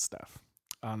music and stuff.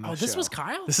 On the Oh, this show. was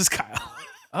Kyle. This is Kyle.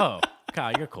 Oh,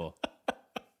 Kyle, you're cool.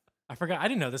 I forgot. I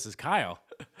didn't know this is Kyle.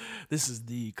 This is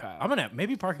the Kyle.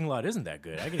 Maybe parking lot isn't that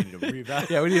good. I need to reevaluate.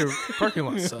 Yeah, we need a parking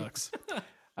lot sucks.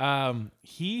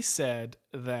 He said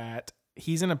that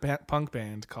he's in a punk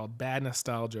band called Bad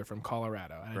Nostalgia from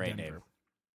Colorado. Out of Great Denver. name.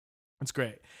 It's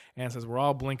great. And it says, we're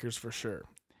all blinkers for sure.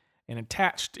 And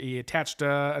he attached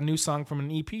a new song from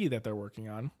an EP that they're working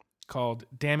on called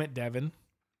Damn It Devin.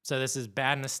 So this is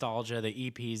Bad Nostalgia. The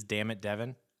EP's Damn It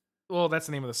Devin. Well, that's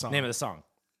the name of the song. Name of the song.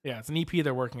 Yeah, it's an EP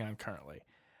they're working on currently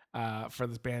for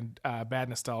this band, Bad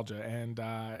Nostalgia. And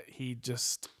he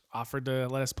just offered to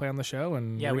let us play on the show.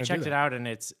 And Yeah, we checked it out, and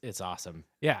it's awesome.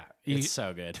 Yeah. It's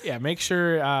so good. Yeah, make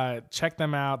sure check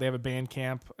them out. They have a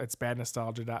Bandcamp. It's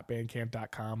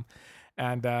badnostalgia.bandcamp.com.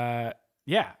 And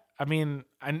yeah, I mean,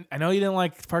 I know you didn't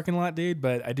like Parking Lot, dude,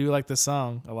 but I do like this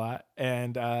song a lot.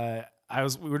 And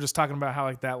we were just talking about how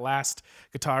like that last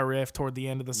guitar riff toward the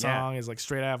end of the song is like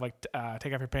straight out of like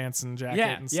Take Off Your Pants and Jacket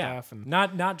and stuff. And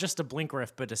not just a Blink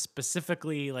riff, but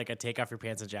specifically like a Take Off Your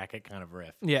Pants and Jacket kind of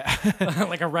riff. yeah.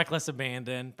 Like a Reckless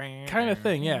Abandon kind of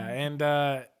thing, yeah. And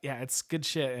yeah, it's good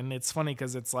shit. And it's funny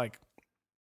because it's like,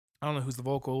 I don't know who's the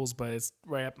vocals, but it's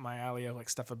right up my alley of like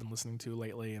stuff I've been listening to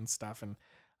lately and stuff. And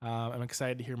I'm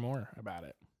excited to hear more about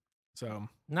it. So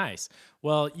nice.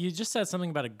 Well, you just said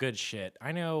something about a good shit.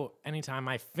 I know anytime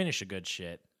I finish a good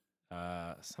shit,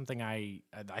 something I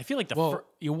feel like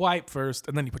you wipe first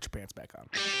and then you put your pants back on.